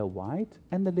liner gel white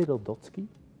and the little Dotski,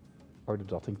 or the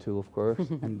dotting tool, of course,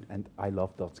 and I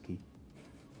love Dotski.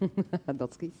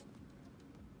 Dotskis.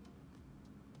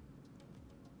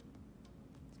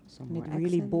 And it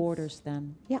really borders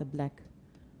then the black.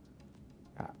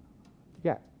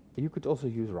 Yeah, you could also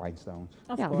use rhinestones.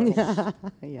 Of course.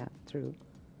 Yeah, true.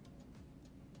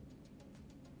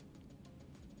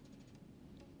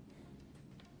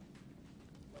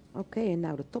 Okay, and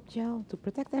now the top gel to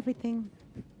protect everything.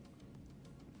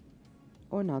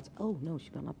 Or not. Oh, no, she's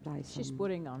going to apply some She's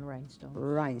putting on rhinestones.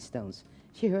 rhinestones.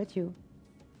 She heard you.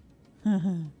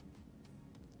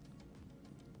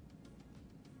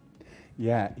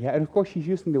 Yeah, and of course she's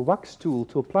using the wax tool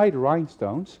to apply the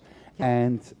rhinestones,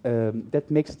 and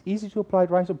that makes it easy to apply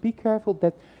the rhinestone. Be careful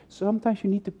that sometimes you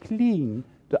need to clean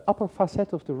the upper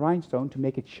facet of the rhinestone to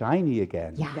make it shiny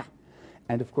again. Yeah.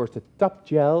 And of course the top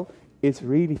gel is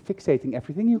really fixating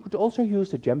everything. You could also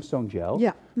use the gemstone gel,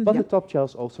 but the top gel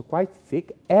is also quite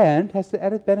thick and has the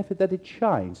added benefit that it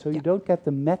shines, so you don't get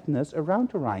the mattness around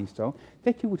the rhinestone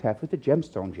that you would have with the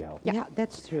gemstone gel. Yeah,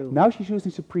 that's true. Now she's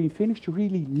using Supreme Finish to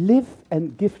really live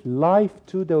and give life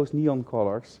to those neon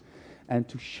colors and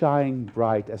to shine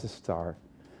bright as a star.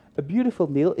 A beautiful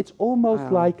nail. It's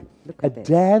almost like a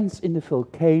dance in the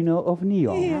volcano of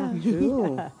neon. Yeah,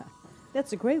 true.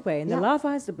 That's a great way. And the lava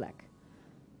is the black.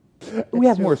 We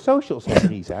have more socials,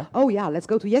 Cerisa. Oh yeah, let's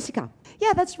go to Yessica.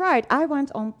 Yeah, that's right. I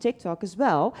went on TikTok as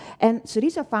well, and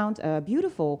Cerisa found a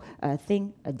beautiful a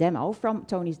demo from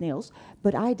Tony's Nails,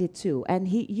 but I did too. And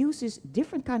he uses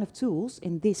different kind of tools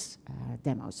in this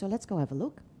demo. So let's go have a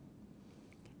look.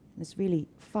 It's really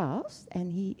fast,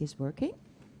 and he is working.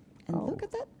 And look at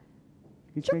that.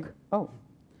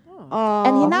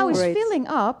 And he now is filling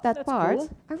up that part. Cool.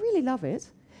 I really love it.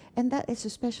 And that is a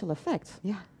special effect.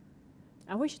 Yeah.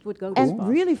 I wish it would go this And fast.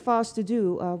 really fast to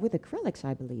do with acrylics,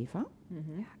 I believe, huh?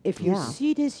 If you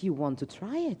see this, you want to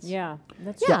try it. Yeah,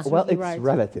 that's Yeah, well, absolutely it's right.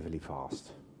 relatively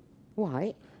fast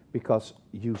Why? because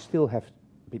you still have,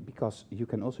 because you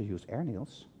can also use air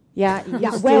nails. Yeah,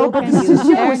 Yeah, well, but this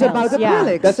show is about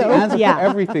acrylics. That's the answer Yeah. for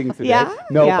everything today. Yeah.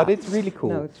 No, Yeah. but it's really cool.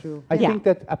 No, true. I Yeah. think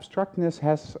that abstractness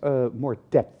has more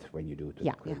depth when you do it with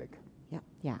acrylic.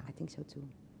 Yeah. I think so too.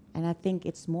 And I think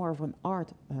it's more of an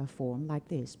art form like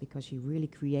this because you really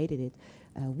created it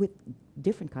with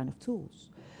different kind of tools.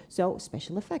 So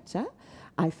special effects, huh?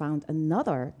 I found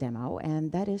another demo,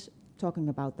 and that is talking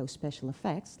about those special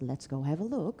effects. Let's go have a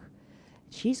look.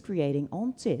 She's creating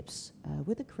on tips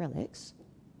with acrylics.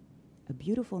 A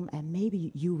beautiful, and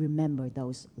maybe you remember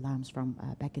those lamps from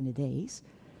back in the days.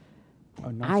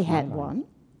 Nice I had lamp. one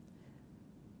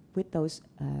with those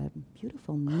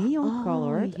beautiful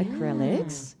neon-colored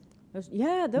acrylics. Those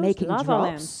making lava drops.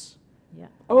 lamps. Yeah.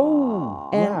 Oh,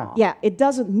 And yeah, it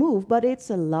doesn't move, but it's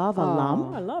a lava Oh,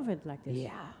 lamp. I love it like this.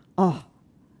 Yeah. Oh,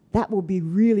 that would be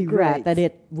really Great. rad that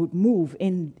it would move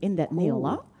in that nail,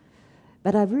 huh?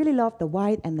 But I really love the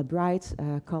white and the bright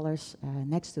colors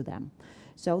next to them.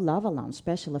 So lava lamp,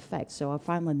 special effects. So I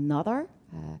found another,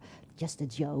 just a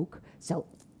joke. So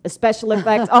a special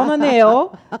effect on a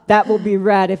nail, that would be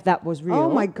rad if that was real. Oh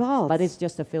my God. But it's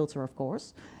just a filter, of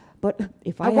course. But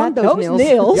if I, I want had those those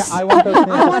nails. Yeah, I want those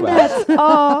nails as well.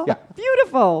 Oh, Yeah.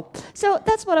 beautiful. So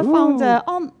that's what I found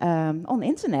on the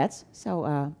internet. So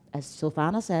as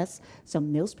Silvana says,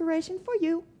 some nailspiration for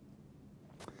you.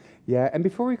 Yeah, and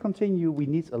before we continue, we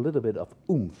need a little bit of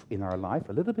oomph in our life,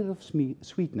 a little bit of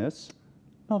sweetness.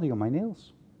 Nodding on my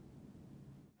nails.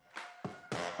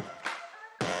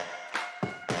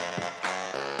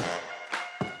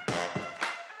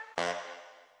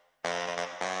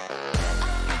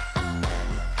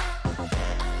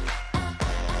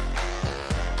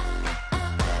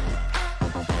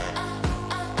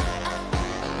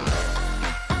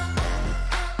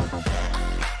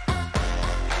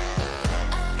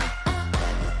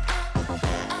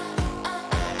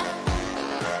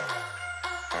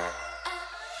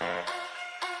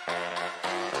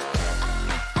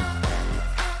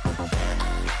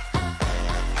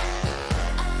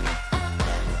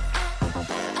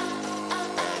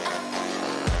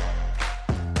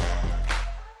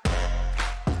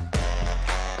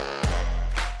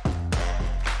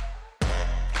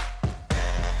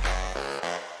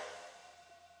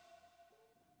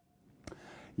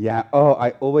 Yeah, oh,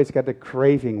 I always get a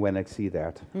craving when I see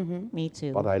that. Me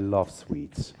too. But I love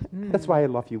sweets. That's why I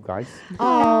love you guys.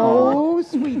 Oh,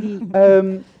 sweetie.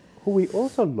 Who we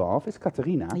also love is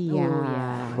Kateryna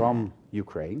Yeah. from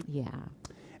Ukraine. Yeah.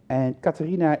 And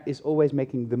Kateryna is always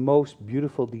making the most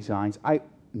beautiful designs. I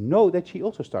know that she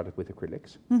also started with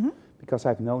acrylics because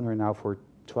I've known her now for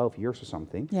 12 years or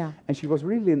something. Yeah. And she was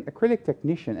really an acrylic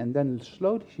technician, and then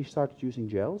slowly she started using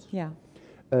gels. Yeah.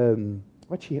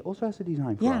 But she also has a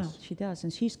design for Yeah, us. she does.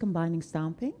 And she's combining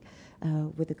stamping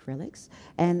with acrylics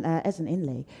and as an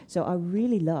inlay. So I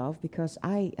really love, because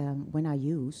I, when I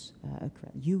used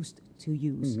to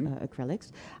use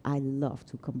acrylics, I love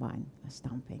to combine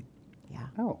stamping. Yeah.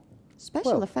 Oh,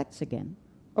 Special well. effects again.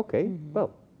 okay.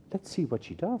 Well, let's see what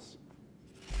she does.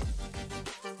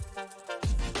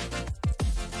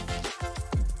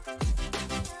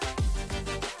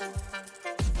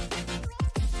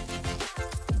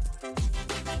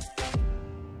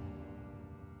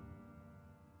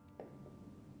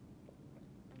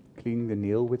 Cleaning the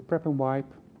nail with prep and wipe,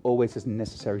 always is a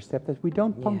necessary step that we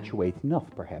don't punctuate enough,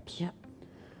 perhaps. Yep.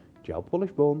 Gel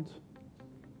polish bond.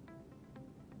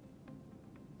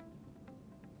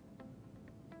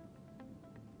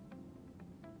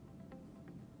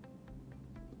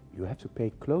 You have to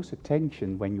pay close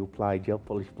attention when you apply gel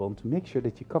polish bond to make sure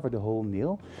that you cover the whole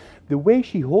nail. The way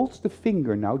she holds the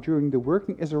finger now during the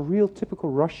working is a real typical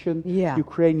Russian,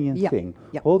 Ukrainian thing.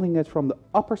 Yeah. Holding it from the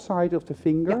upper side of the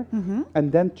finger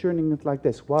and then turning it like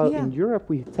this. While in Europe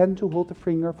we tend to hold the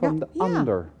finger from the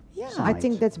under side. I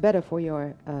think that's better for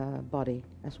your body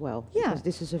as well. Yeah. Because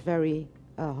this is a very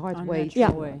hard way.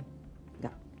 Unnatural way.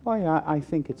 Oh yeah, I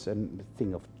think it's a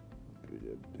thing of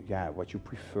what you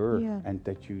prefer and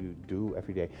that you do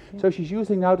every day. So she's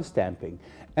using now the stamping.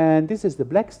 And this is the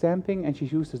black stamping, and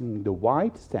she's using the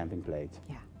white stamping plate.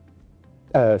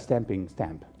 Yeah. Stamping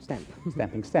stamp.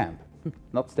 Stamping stamp.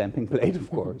 Not stamping plate, of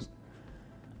course.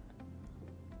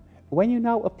 When you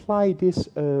now apply this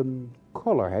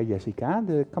color, Yessica,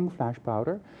 the camouflage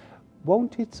powder,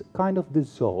 won't it kind of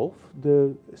dissolve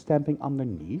the stamping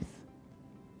underneath?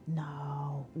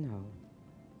 No. No.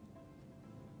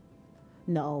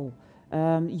 No.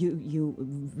 You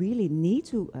really need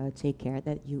to take care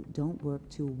that you don't work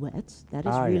too wet. That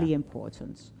is really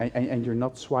important. And you're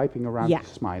not swiping around the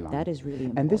smile line. That is really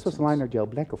important. And this was liner gel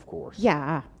black, of course.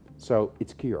 Yeah. So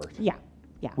it's cured. Yeah.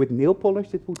 Yeah. With nail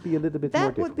polish, it would be a little bit more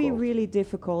That difficult. would be really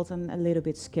difficult and a little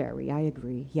bit scary. I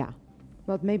agree. Yeah.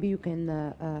 But maybe you can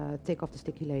take off the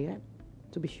sticky layer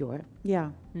to be sure. Yeah.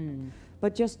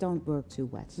 But just don't work too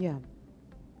wet. Yeah.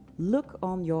 Look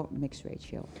on your mix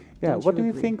ratio. Yeah, Don't what do you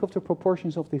agree? think of the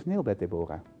proportions of this nail bed,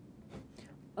 Deborah?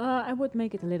 I would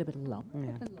make it a little bit long. Yeah.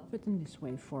 I love it in this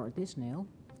way for this nail.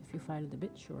 If you file it a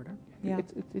bit shorter. Yeah.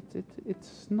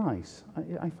 It's nice.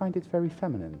 I find it very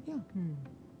feminine. Yeah.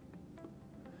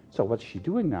 So what's she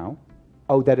doing now?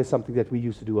 Oh, that is something that we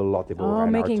used to do a lot, Deborah, Oh,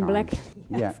 in making our time. black.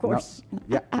 Yeah, of course.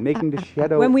 Making the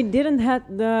shadow. When we didn't have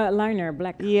the liner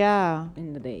black Yeah.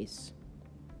 in the days.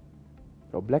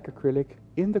 So black acrylic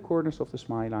in the corners of the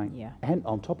smile line. Yeah. And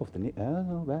on top of the nail.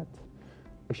 Oh, that.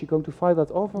 Is she going to file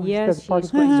that off, or Yes, is that part of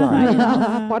she's the going to design?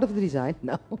 file it. Part of the design.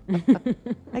 No.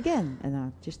 Again, an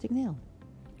artistic nail.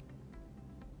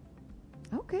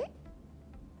 Okay.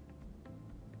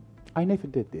 I never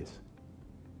did this.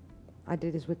 I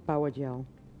did this with power gel.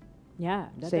 Yeah,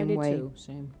 that Same I did way. too.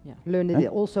 Same, yeah. Learned it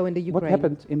also in the Ukraine. What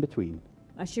happened in between?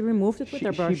 She removed it with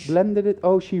her brush. She blended it.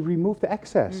 Oh, she removed the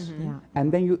excess. Yeah.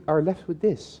 And then you are left with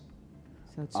this.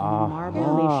 So it's Aha.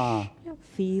 marble-ish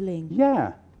feeling.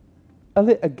 Yeah.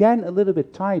 Again, a little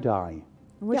bit tie-dye.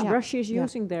 Which Yeah. brush she's Yeah.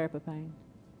 using there, Pepijn?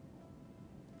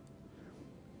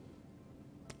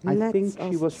 I Let's think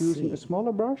she was also using see. a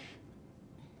smaller brush.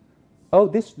 Oh,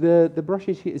 the brush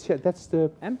is here. That's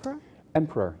the Emperor?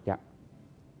 Emperor, yeah.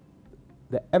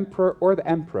 The Emperor or the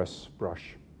Empress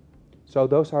brush. So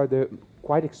those are the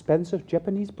quite expensive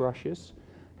Japanese brushes,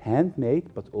 handmade,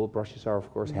 but all brushes are of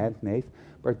course handmade,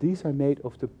 but these are made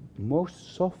of the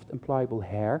most soft and pliable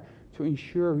hair to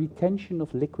ensure retention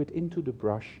of liquid into the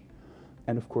brush.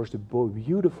 And of course the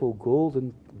beautiful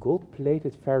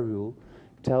gold-plated ferrule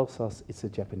tells us it's a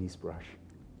Japanese brush,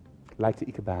 like the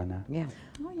Ikebana. Yeah.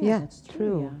 Oh Yeah, that's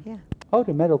true. Yeah. Yeah. Oh,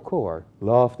 the metal core.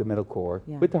 Love the metal core.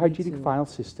 Yeah, With the me hygienic too. file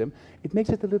system, it makes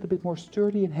it a little bit more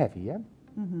sturdy and heavy, yeah?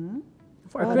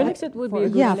 For Oh, acrylics, that- it would for be a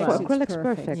good Yeah, file. for it's acrylics,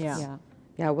 perfect. Yeah. Yeah.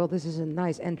 Yeah, well, this is a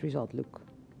nice end result look.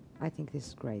 I think this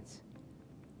is great.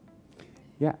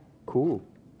 Yeah, cool.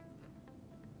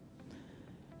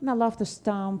 And I love the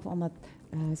stamp on that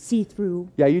see-through.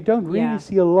 Yeah, you don't really Yeah.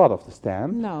 see a lot of the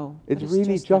stamp. No. It's but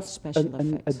really that just special a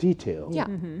effect. detail. Yeah.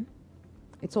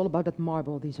 It's all about that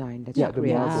marble design. That's Yeah, the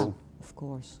creates. marble. Of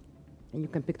course. And you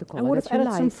can pick the I color would have that you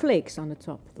added some like. flakes on the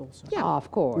top also. Yeah,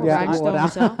 of course. Yeah,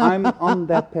 Rhinestones, huh? I'm on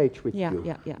that page with Yeah, you.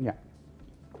 yeah, yeah. Yeah.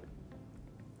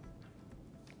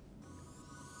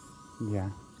 Yeah.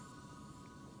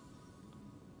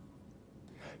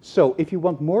 So, if you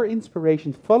want more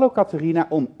inspiration, follow Kateryna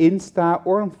on Insta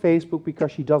or on Facebook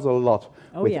because she does a lot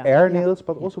with air nails,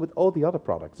 but also with all the other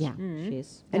products. Yeah, she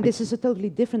is. And this is a totally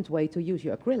different way to use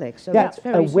your acrylics. So Yeah, that's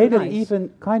very a way that nice. even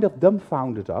kind of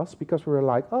dumbfounded us because we were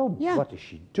like, oh, Yeah. what is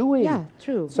she doing? Yeah,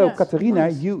 true. So, Yes, Kateryna,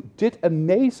 nice. you did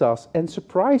amaze us and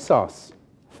surprise us.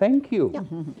 Thank you.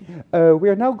 Yeah. We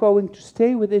are now going to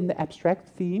stay within the abstract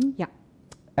theme. Yeah.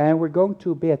 And we're going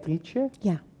to Beatrice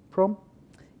Yeah. from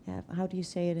How do you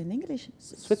say it in English?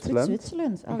 Switzerland.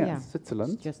 Switzerland. Oh, yeah.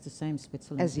 Switzerland. It's just the same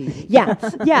Switzerland. As easy. Yeah,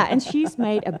 yeah, and she's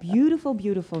made a beautiful,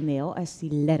 beautiful nail, a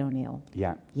stiletto nail.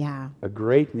 Yeah, Yeah. a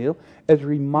great nail. It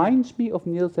reminds me of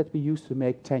nails that we used to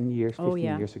make 10 years, 15 Oh,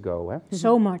 yeah. years ago. Eh?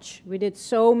 So much. We did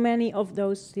so many of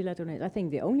those stiletto nails. I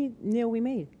think the only nail we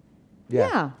made.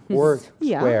 Yeah. Or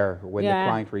Yeah. square when the Yeah.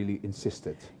 client really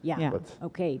insisted. Yeah. Yeah. But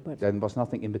Okay, but there was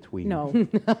nothing in between. no.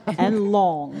 And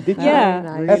long. Did you Yeah.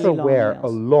 Very nice. ever Really long wear nails. a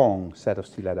long set of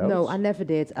stilettos? No, I never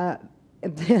did.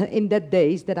 In that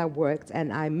days that I worked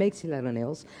and I make stiletto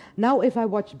nails. Now, if I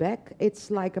watch back,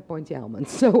 it's like a pointy almond.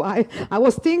 So I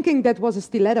was thinking that was a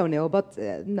stiletto nail, but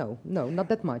no, not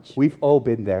that much. We've all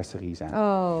been there, Cerisa.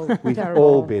 Oh, We've terrible.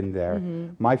 all been there.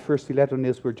 My first stiletto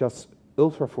nails were just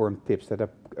ultraform tips that are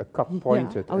cut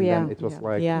pointed, Oh, and yeah. then it was Yeah.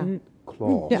 like Yeah.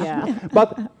 claws. Yeah. But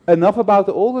enough about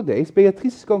the older days.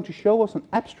 Beatrice is going to show us an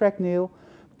abstract nail,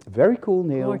 a very cool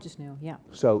nail. Gorgeous nail, yeah.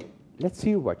 So let's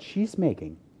see what she's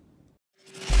making.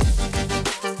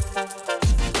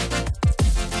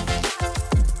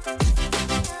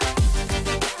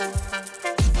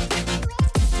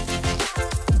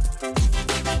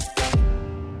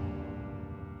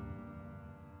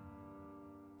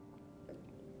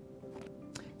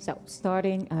 So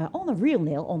starting on a real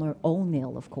nail, on her own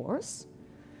nail, of course.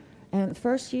 And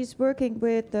first she's working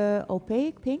with the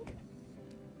opaque pink,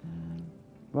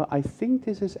 Well, I think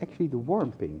this is actually the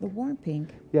warm pink. the warm pink.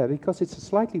 Yeah, because it's a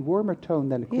slightly warmer tone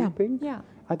than the cool Yeah. pink. Yeah.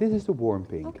 This is the warm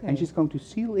pink. Okay. And she's going to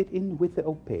seal it in with the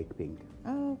opaque pink.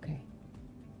 Okay.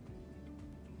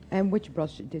 And which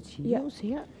brush did she Yeah. use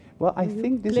here? Well, I You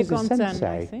think this click is a on 10, I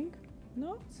sensei. think.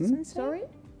 No? It's Hmm? sensei? Sorry?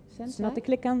 It's not the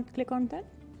click on 10?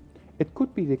 It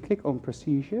could be the click on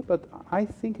procedure, but I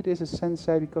think it is a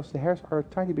sensei because the hairs are a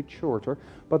tiny bit shorter.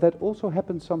 But that also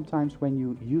happens sometimes when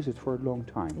you use it for a long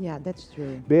time. Yeah, that's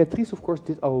true. Beatrice, of course,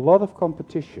 did a lot of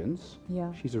competitions.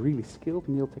 Yeah. She's a really skilled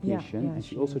nail technician, yeah, and she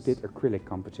she also is. did acrylic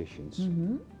competitions.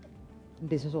 Mm-hmm.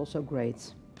 This is also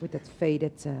great with that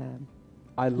faded.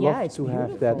 I love it's to have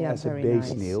that beautiful. Yeah, as a very base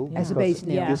nice. nail. As a because base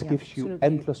nail, Yeah. This yeah. gives you Absolutely.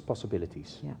 endless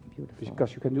possibilities. Yeah, beautiful.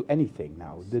 Because you can do anything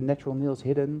now. The natural nail's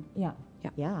hidden. Yeah. Yeah.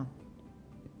 Yeah.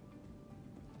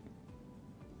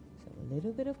 So a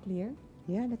little bit of clear.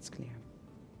 Yeah, that's clear.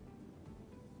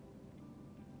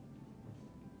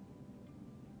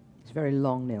 It's very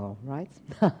long nail, right?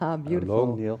 Beautiful. A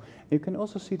long nail. You can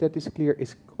also see that this clear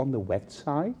is on the wet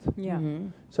side. Yeah.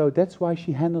 Mhm. So that's why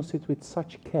she handles it with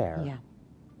such care. Yeah.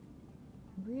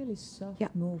 Really soft Yeah.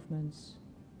 movements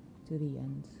to the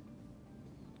end.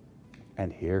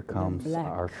 And here comes black.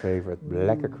 our favorite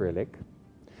black acrylic.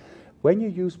 When you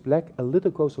use black, a little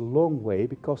goes a long way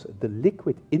because the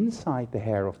liquid inside the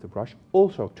hair of the brush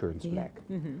also turns Yeah. black.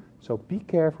 Mm-hmm. So be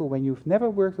careful when you've never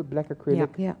worked with black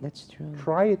acrylic. Yeah, that's true.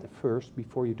 Try it first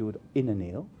before you do it in a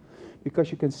nail.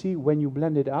 Because you can see when you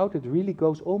blend it out, it really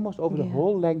goes almost over the Yeah.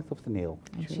 whole length of the nail.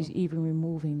 And True. she's even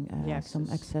removing Yeah, some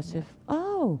excess, excessive.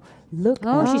 Oh, look!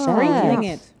 Oh, she's at sprinkling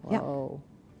that. it. Yeah. Whoa.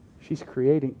 She's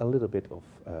creating a little bit of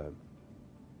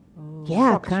Oh.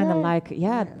 Yeah, Structure. kind of like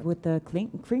Yeah. with the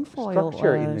cream foil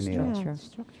Structure in the nail. structure.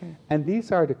 Structure. and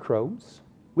these are the chromes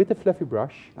with the fluffy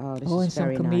brush. Oh, this Oh, is and some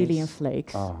very chameleon nice.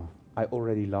 flakes. Oh, I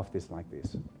already love this like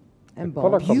this. And the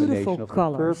color bold. combination Beautiful of the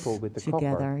colors purple with the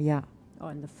together. copper. Yeah. Oh,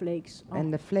 and the flakes. Oh.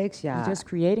 And the flakes, yeah. And just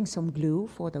creating some glue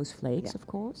for those flakes, Yeah. of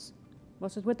course.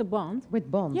 Was it with the bond?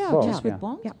 with bonds. Yeah, Bond, just with yeah.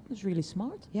 bond. Yeah. It's really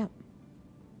smart. Yeah.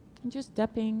 And just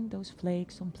dapping those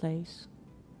flakes on place.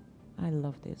 I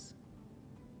love this.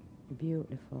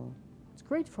 Beautiful. It's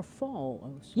great for fall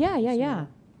also. Yeah, yeah, this yeah. nail.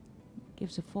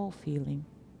 Gives a fall feeling.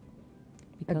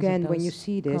 Because of Again, when you those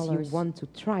see this, colours. you want to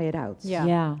try it out. Yeah.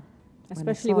 Yeah.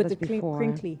 Especially saw with the this before.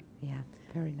 crinkly. Yeah,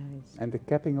 very nice. And the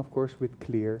capping, of course, with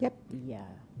clear. Yep. Yeah.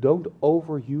 Don't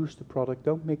overuse the product.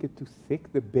 Don't make it too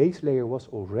thick. The base layer was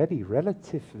already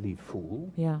relatively full.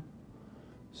 Yeah.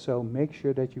 So make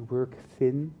sure that you work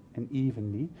thin and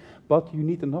evenly, but you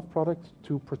need enough product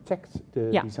to protect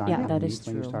the design yeah, that underneath is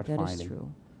when true. you start That filing. is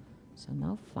true. So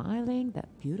now filing that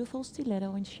beautiful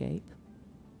stiletto in shape,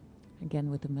 again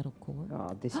with the metal core.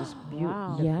 Oh, this is Wow.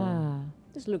 beautiful. Yeah.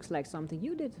 This looks like something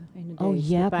you did in the days. Oh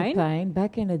yeah, Pepijn. Pepijn,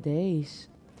 back in the days.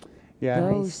 Yeah,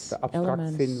 Those the abstract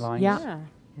elements. thin lines. Yeah. Yeah.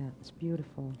 Yeah, it's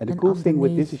beautiful. And the And cool thing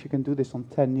with this underneath- is you can do this on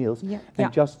 10 nails Yeah.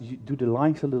 and just do the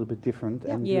lines a little bit different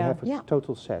and you Yeah. have a Yeah.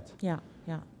 total set. Yeah,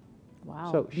 yeah.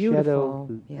 Wow. So Beautiful. shadow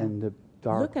Yeah. and the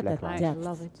dark Look at black that I lines. depth.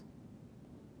 love it.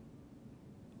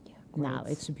 Now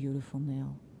Great. it's a beautiful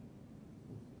nail.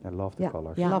 I love the Yeah.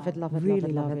 colors. Yeah. Love it, love it,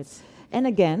 Really love love it. it. And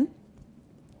again,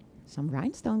 some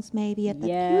rhinestones maybe at the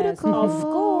Yes, cuticle. of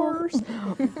course.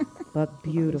 But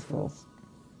beautiful.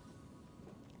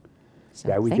 So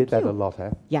Yeah, we thank did that you. a lot,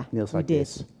 huh? Yeah, Nails we like did.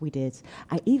 this. We did.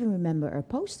 I even remember a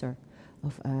poster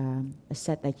of a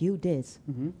set that you did,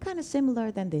 kind of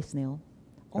similar than this nail.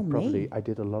 Oh, Probably me. I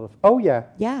did a lot of. Oh yeah.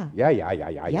 Yeah.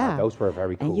 Yeah. Those were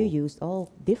very cool. And you used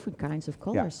all different kinds of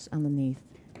colors underneath.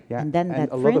 Yeah, and then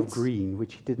that a lot of print- green,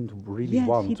 which he didn't really Yes,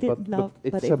 want, he didn't love,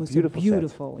 but but it's it a was beautiful,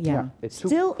 beautiful. set. Yeah, it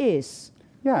took- still is.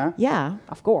 yeah. Yeah,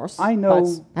 of course. I know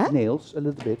but, huh? nails a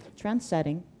little bit. Trend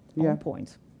setting Yeah. on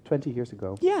point. 20 years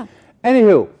ago. Yeah.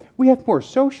 Anywho, we have more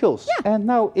socials, and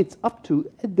now it's up to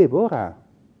Deborah.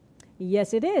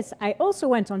 Yes, it is. I also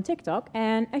went on TikTok,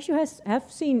 and as you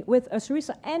have seen with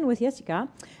Cerisa and with Yessica,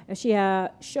 she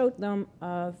showed them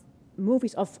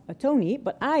movies of Tony,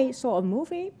 but I saw a little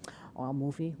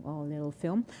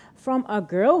film, from a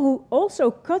girl who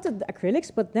also cutted the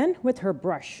acrylics, but then with her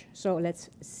brush. So let's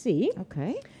see.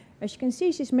 Okay. As you can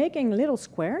see, she's making little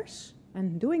squares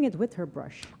and doing it with her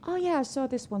brush. Oh yeah, I saw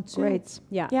this one too. Great.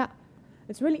 Yeah. Yeah.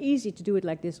 It's really easy to do it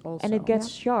like this also. And it gets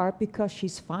sharp because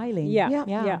she's filing. Yeah, Yeah.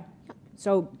 yeah.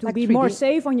 So to Like be more 3D.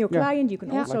 safe on your Yeah. client, you can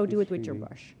Yeah. also Like do this it with your 3D.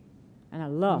 brush. And I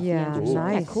love Yeah, the end Cool. result.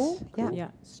 nice. Cool. Yeah. Yeah,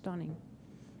 stunning.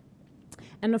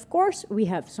 And of course, we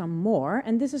have some more,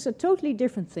 and this is a totally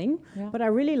different thing, Yeah. but I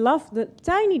really love the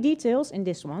tiny details in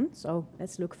this one, so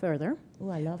let's look further. Oh,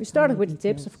 I love We started tiny with the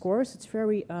tips, details. of course. It's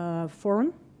very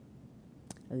foreign.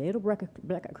 A little black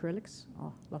acrylics.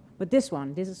 Oh, love. But this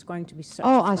one, this is going to be such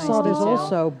Oh, a I nice saw this detail.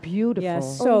 also. Beautiful.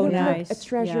 Yes, Oh, so look, nice. a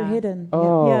treasure Yeah. hidden.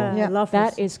 Oh. Yeah, Yeah. I love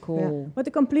That this. is cool. But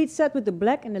the complete set with the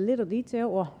black and the little detail,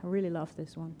 oh, I really love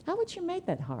this one. How would you make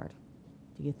that hard,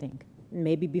 do you think?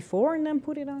 Maybe before and then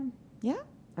put it on. Yeah?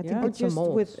 I Yeah. think Or it's a just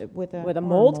mold. with a With a or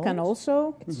mold can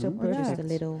also, It's Mhm. so Or just a just-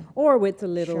 little or with the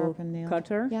little sharpened nail.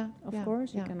 cutter, Yeah, of yeah,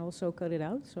 course, you yeah. can also cut it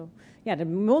out. So, yeah, there are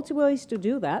multiple ways to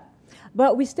do that.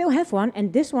 But we still have one,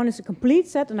 and this one is a complete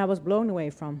set, and I was blown away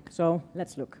from. So,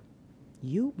 let's look.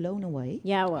 You blown away?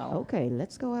 Yeah, well, Okay,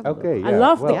 let's go have a Okay, look. I yeah.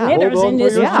 love the well, glitters hold on in for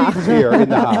this your one. seats here in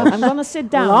the house. I'm gonna sit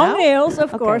down long now. nails, of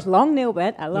Okay. course, long nail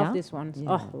bed. I love Yeah? this one.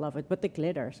 Yeah. Oh, I love it. But the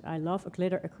glitters, I love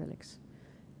glitter acrylics.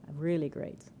 Really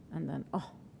great. And then,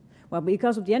 well,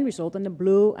 because of the end result and the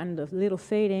blue and the little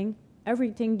fading,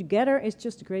 everything together is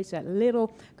just a great set.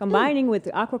 Little combining with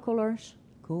the aqua colors.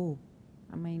 Cool.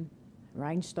 I mean,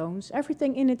 rhinestones.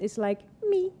 Everything in it is like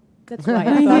me. That's why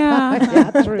I thought.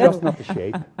 Yeah, true. Just not the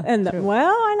shape. And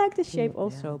well, I like the shape Yeah,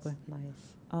 also, it's but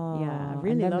nice. Oh, Yeah, I and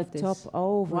really then love the this. top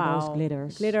over those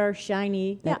glitters. glitter,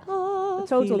 shiny. That A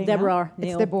total feeling, huh? Deborah It's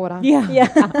nail. Deborah. Yeah.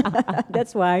 Yeah,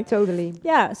 that's why. Totally.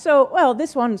 Yeah, so, well,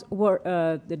 this one's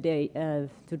the day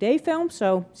today film,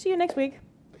 so see you next week.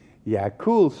 Yeah,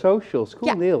 cool socials, cool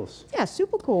Yeah. nails. Yeah,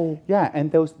 super cool. Yeah, and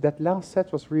that last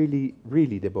set was really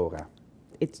Deborah.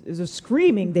 It's a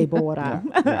screaming Deborah.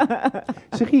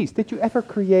 Cerise, did you ever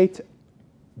create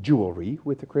jewelry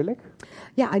with acrylic?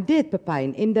 Yeah, I did,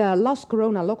 Pepijn. In the last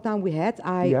Corona lockdown we had,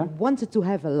 I Yeah. wanted to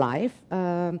have a live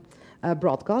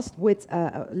broadcast with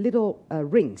little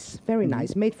rings, very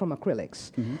nice, made from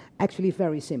acrylics. Actually,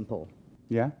 very simple.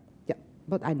 Yeah. Yeah,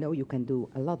 but I know you can do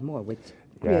a lot more with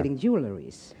Yeah. creating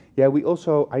jewelries. Yeah, we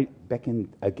also, back in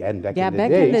the Yeah, days,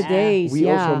 back in the days, we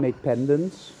yeah. also made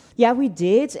pendants. Yeah, we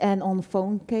did, and on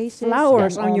phone cases.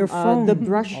 Flowers and on your phone. The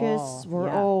brushes were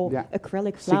yeah. all Yeah.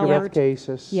 acrylic Cigarette flowered.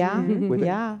 cases. Yeah, With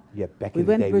yeah. Yeah, back We in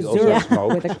the went day we also berserk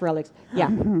smoked. with acrylics. Yeah,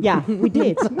 yeah, we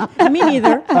did. Me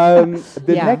neither.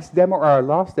 The Yeah. next demo, or our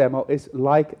last demo, is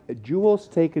like jewels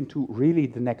taken to really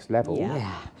the next level. Yeah.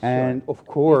 And of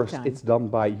course, time. it's done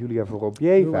by Julia Who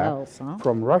Vorobieva else, huh?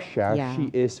 from Russia. Yeah.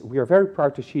 We are very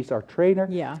proud that she's our trainer,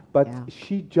 Yeah. but Yeah.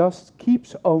 she just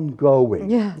keeps on going.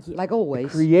 Yeah, like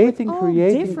always. Creating, All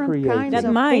creating, different creating. kinds That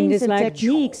of mind things is and like,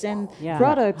 techniques and Yeah.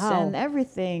 products How? and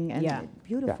everything, and Yeah.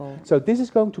 beautiful. Yeah. So this is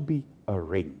going to be a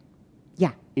ring.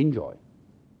 Yeah. Enjoy.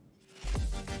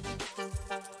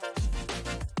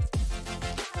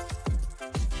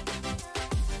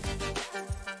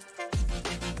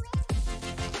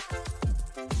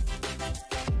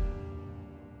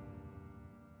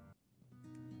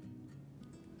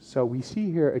 So we see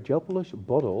here a gel polish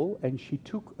bottle, and she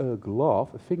took a glove,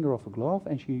 a finger of a glove,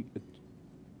 and she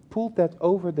pulled that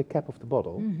over the cap of the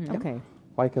bottle, Okay.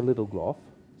 like a little glove.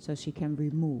 So she can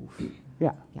remove.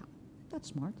 Yeah. Yeah, that's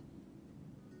smart.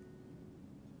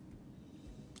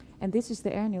 And this is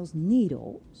the Air Nails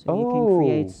needle, so you can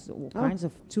create all kinds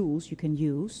of tools you can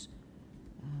use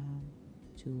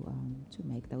to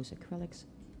make those acrylics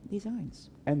designs.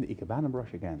 And the Ikebana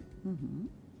brush again. Mm-hmm.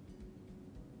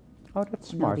 Oh,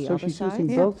 that's Now smart. the So other she's side. using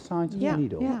Yeah. both sides of Yeah, the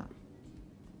needle. yeah.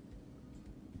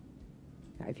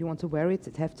 If you want to wear it,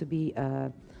 it have to be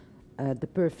the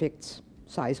perfect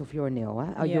size of your nail,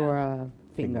 or your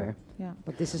finger. Yeah.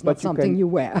 But this is But not you something can- you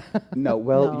wear. No,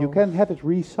 well, you No. can have it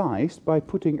resized by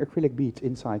putting acrylic beads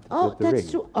inside the that's ring.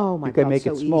 true. Oh my You can God, make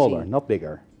so it smaller, easy. not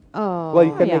bigger. Oh, Well,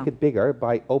 you can yeah. make it bigger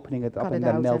by opening it up Cut and it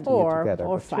then out melting and- it together.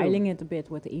 Or but true. filing it a bit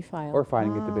with the e-file. Or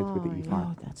filing it a bit with the Oh,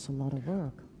 e-file. Oh, that's a lot of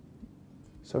work.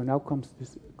 So now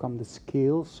come the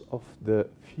scales of the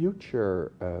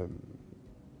future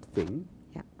thing.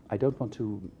 Yeah. I don't want to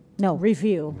No,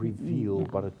 Reveal. reveal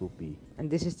yeah. what it will be. and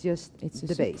this is just it's a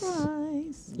the base.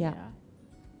 surprise. Yeah.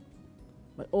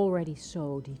 But already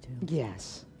so detailed.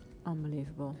 Yes.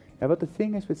 Unbelievable. Yeah, but the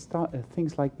thing is with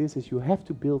things like this is you have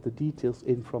to build the details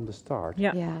in from the start.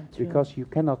 Yeah. Yeah. True. Because you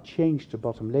cannot change the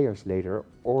bottom layers later,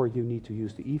 or you need to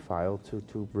use the e-file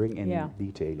to bring in Yeah.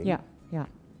 detailing. Yeah, yeah.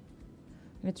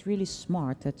 And it's really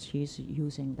smart that she's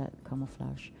using that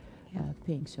camouflage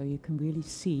pink, so you can really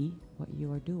see what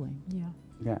you are doing. Yeah.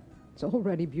 Yeah. It's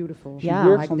already beautiful. She Yeah,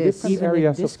 works like on this. different Even in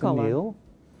areas this of the color. nail,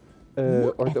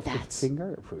 Look or at of the that.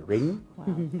 finger, of the ring. Wow.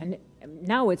 And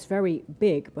now it's very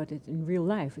big, but in real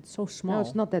life it's so small. No,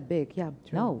 it's not that big. Yeah.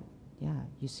 True. No, yeah,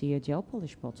 you see a gel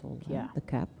polish bottle, Yeah. the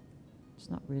cap, it's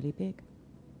not really big.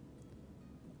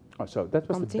 Oh, so that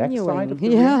was the back Continuing. side of the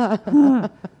ring. Yeah.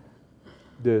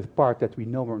 The part that we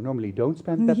normally don't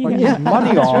spend that much Yeah.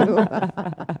 money on.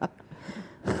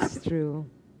 It's true.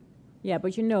 Yeah,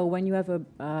 but you know, when you have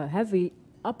a heavy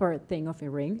upper thing of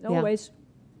your ring, it Yeah. always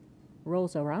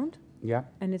rolls around, Yeah.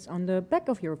 and it's on the back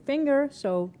of your finger,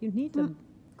 so you need a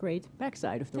great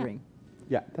backside of the Yeah. ring.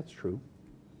 Yeah, that's true.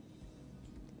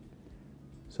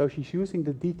 So she's using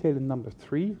the detail in number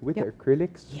 3 with the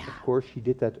acrylics. Yeah. Of course, she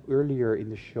did that earlier in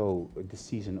the show, this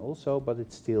season also, but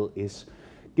it still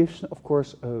gives, of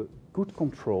course, a good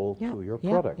control Yeah. to your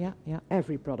Yeah, product. yeah, yeah,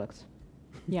 Every product.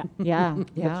 Yeah. yeah,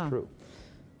 That's yeah. true.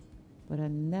 But I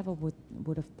never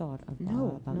would have thought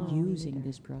No, about no, me using neither.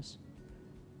 this brush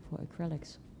for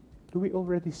acrylics. Do we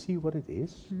already see what it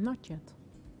is? Not yet.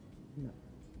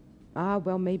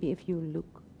 Well, maybe if you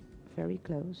look very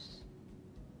close,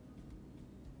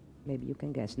 maybe you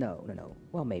can guess. No.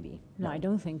 Well, maybe. No, I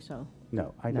don't think so.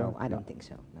 No, I No, don't. I no. don't think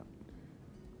so. No.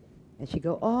 And she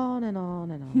go on and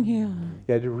on and on. Yeah.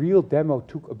 Yeah, the real demo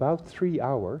took about 3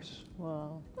 hours,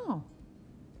 Well, Oh,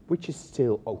 which is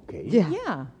still okay. Yeah.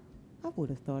 yeah. I would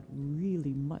have thought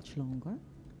really much longer.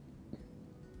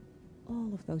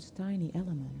 All of those tiny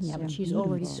elements. yeah, and but she's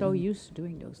already beautiful. so used to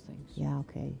doing those things. Yeah,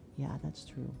 okay. Yeah, that's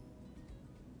true.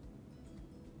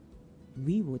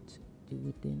 We would do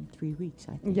it in 3 weeks,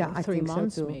 I think. Yeah, I 3 think so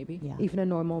months too. maybe. Yeah. Even a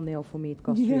normal nail for me, it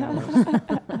costs 3 Yeah. hours.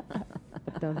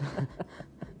 But don't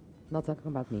not talking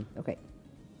about me. Okay.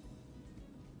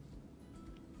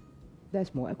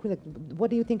 There's more acrylic. What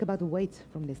do you think about the weight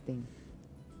from this thing?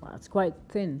 Well, it's quite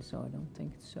thin, so I don't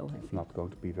think it's so heavy. It's not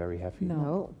going to be very heavy.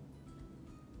 No.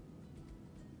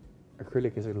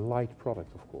 Acrylic is a light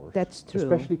product, of course. That's true.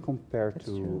 Especially compared That's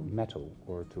to true. metal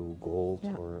or to gold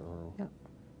Yeah. or Yeah.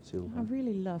 silver. I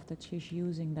really love that she's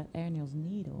using that Air Nails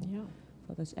needle Yeah.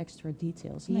 for those extra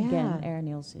details. And Yeah. again, Air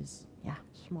Nails is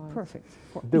Smart. perfect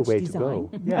for The each way design.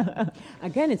 to go. Yeah.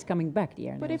 Again, it's coming back, the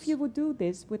air But if you would do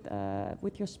this with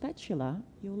your spatula,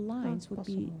 your lines would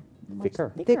be possible. much Thicker.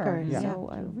 Thicker, yeah. So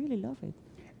I really love it.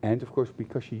 And of course,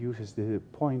 because she uses the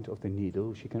point of the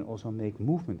needle, she can also make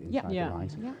movement inside Yeah. the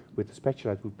lines. Yeah. With the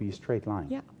spatula, it would be a straight line.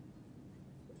 Yeah.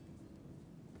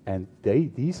 And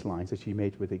these lines that she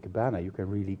made with the Ikebana, you can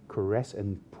really caress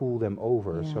and pull them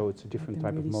over, Yeah. so it's a Make different them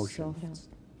type of really motion. soft.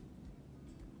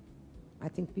 I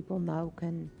think people now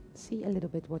can see a little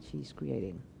bit what she's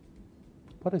creating.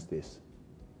 What is this?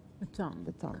 a tongue.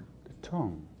 The tongue. The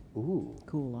tongue. Ooh.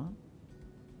 Cool, huh?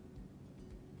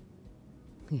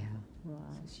 Yeah. Wow.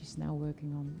 So she's now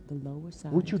working on the lower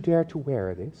side. Would you dare to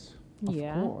wear this? Of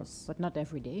Yeah, course. but not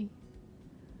every day.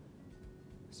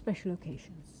 Special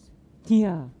occasions.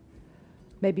 Yeah.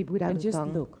 Maybe without And a just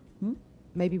tongue. look. Hmm?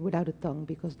 Maybe without a tongue,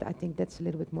 because I think that's a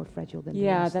little bit more fragile than the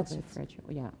Yeah, rest that's of a it. fragile.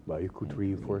 Yeah. Well, you could I agree.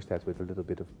 reinforce that with a little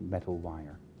bit of metal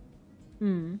wire.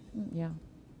 Mm. Yeah.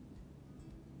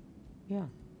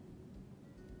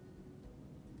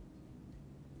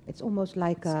 It's almost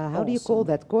like, how do you call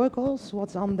that? Gargoyles?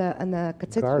 What's on the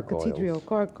cathedral?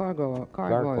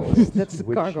 Gargoyles. That's the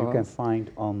which gargoyles. you can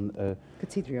find on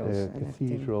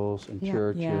cathedrals and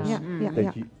churches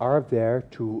that are there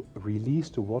to release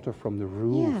the water from the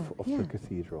roof of the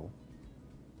cathedral.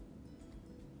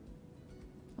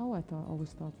 Oh, I always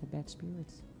thought for bad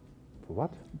spirits. For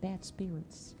what? Bad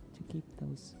spirits, to keep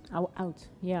those Out.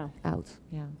 Yeah. out.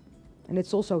 Yeah. And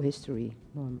it's also history.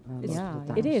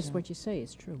 It is what you say.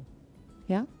 It's true.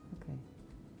 Yeah. Okay.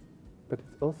 But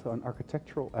it's also an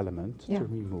architectural element to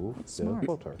remove the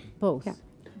water. Both. Yeah.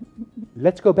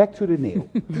 Let's go back to the nail.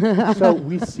 So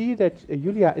we see that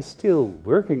Julia is still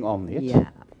working on it. Yeah.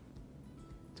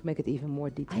 To make it even more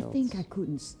detailed. I think I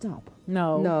couldn't stop.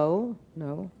 No.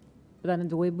 No. Then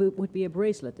it would be a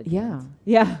bracelet. At the Yeah. end.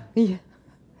 Yeah. Yeah.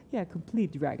 Yeah,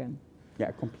 complete dragon. Yeah,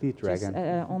 a complete dragon.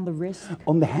 Just, on the wrist.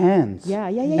 On the hands. Yeah.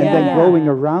 And then going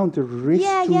around the wrist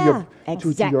to your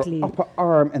Exactly. upper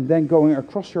arm, and then going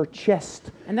across your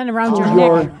chest. And then around your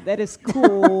your neck. That is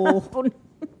cool.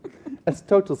 As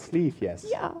total sleeve, yes.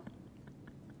 Yeah.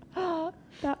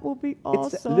 That will be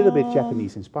awesome. It's a little bit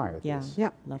Japanese inspired. Yeah. This.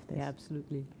 Yeah. Love this. Yeah,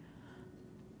 absolutely.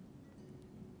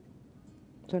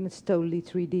 So then it's totally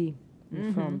 3D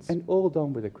in front. And all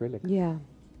done with acrylic. Yeah.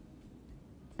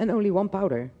 And only one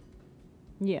powder.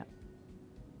 Yeah.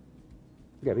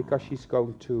 Yeah, because she's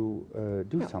going to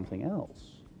do something else.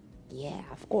 Yeah,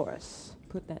 of course.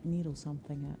 Put that needle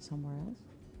somewhere else.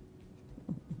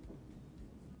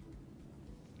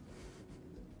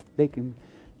 Taking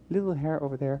little hair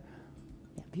over there.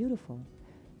 Yeah, beautiful.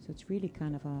 So it's really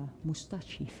kind of a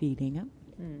moustache feeling, huh?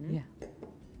 Yeah.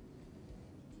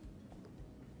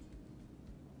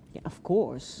 Yeah, of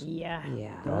course. Yeah.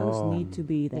 Yeah. Those need to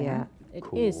be there. Yeah. It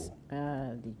Cool. is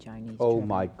the Chinese. Oh dragon.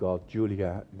 my God,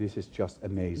 Julia, this is just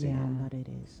amazing. Yeah, but it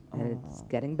is. And it's Oh.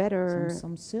 getting better.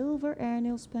 Some silver air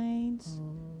nails paints,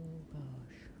 Oh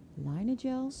gosh. liner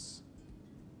gels.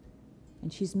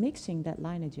 And she's mixing that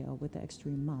liner gel with the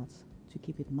extreme matte to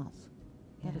keep it matte.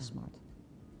 That is smart.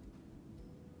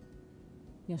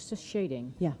 Yes, just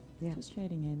shading. Yeah, Yeah. just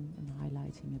shading in and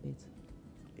highlighting a bit.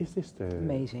 Is this the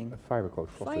Amazing. fiber coat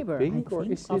frosted Fiber, pink, I or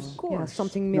think is so. this? Of course. Yeah,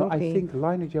 something No, milky. I think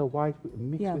liner gel white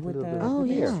mixed Yeah, with a with little the, bit of Oh, with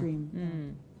the yeah. extreme.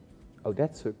 Mm. Oh,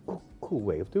 that's a cool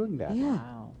way of doing that. Yeah.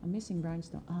 Wow. I'm missing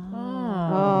rhinestone.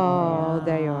 Oh,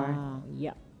 there you are.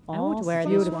 Yeah. I would wear this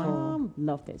Beautiful. one.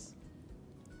 Love this.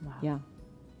 Wow. Yeah.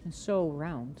 And so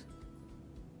round.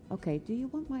 Okay, do you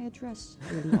want my address,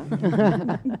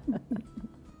 Julia?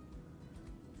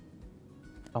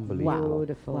 Unbelievable.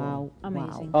 Beautiful. Wow.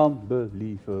 Amazing. Wow.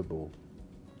 Unbelievable.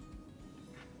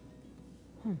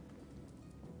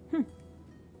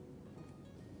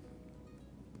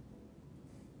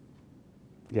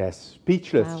 Yes,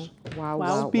 speechless. Wow, Wow.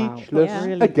 wow, Speechless Yeah.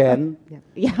 Really. again.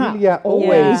 Yeah. Julia always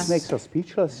Yes. makes us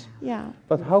speechless. Yeah.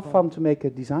 But how fun to make a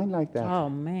design like that. Oh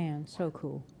man, so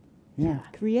cool. Yeah.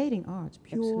 Creating art,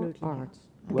 pure Absolutely. art.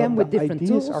 Again, with the different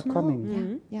ideas tools are now. coming.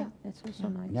 Mhm. Yeah. That's also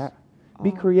nice. Yeah.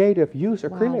 Be creative. Use Wow.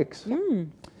 acrylics. Mm.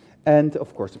 And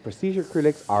of course, the prestige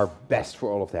acrylics are best for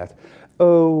all of that.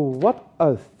 Oh, what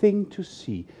a thing to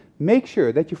see. Make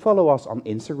sure that you follow us on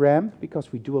Instagram,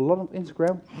 because we do a lot on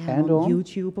Instagram and on on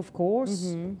YouTube, of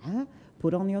course.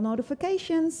 Put on your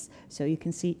notifications so you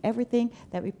can see everything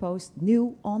that we post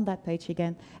new on that page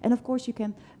again. And of course, you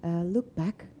can look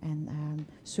back and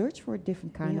search for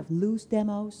different kind of loose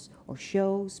demos or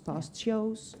shows, past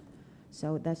shows.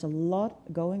 So there's a lot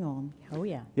going on. Oh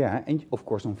yeah. Yeah, and of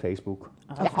course on Facebook.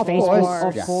 Of Facebook. course.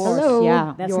 Of Yeah. course, Hello,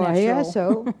 yeah. That's you're here, natural.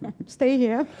 so stay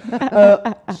here.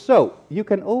 So you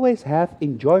can always have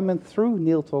enjoyment through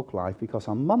Nail Talk Live, because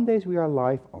on Mondays we are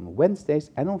live, on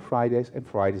Wednesdays and on Fridays, and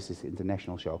Fridays is the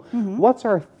international show. What's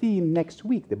our theme next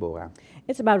week, Deborah?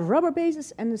 It's about rubber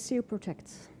bases and the seal protect.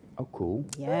 Oh, cool.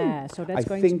 Yeah, so that's I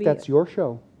going to think be that's your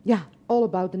show. Yeah, all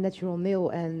about the natural nail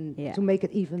and Yeah. to make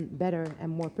it even better and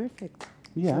more perfect.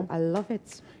 Yeah. So I love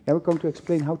it. Yeah, we're going to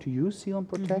explain how to use Seal and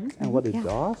Protect and what it Yeah.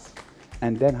 does,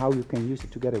 and then how you can use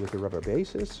it together with the rubber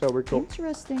bases. So we're going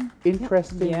Interesting.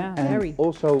 interesting Yeah, and very.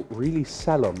 also really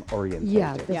salon oriented.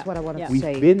 Yeah, that's Yeah. what I wanted Yeah. to We've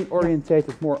say. been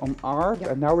orientated more on art, Yeah.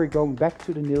 and now we're going back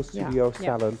to the nail Yeah. studio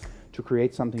Yeah. salon to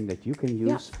create something that you can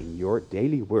use in your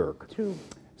daily work. True.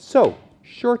 So,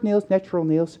 short nails, natural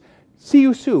nails. See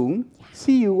you soon.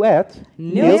 See you at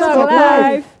Nail Talk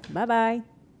Live. Bye bye.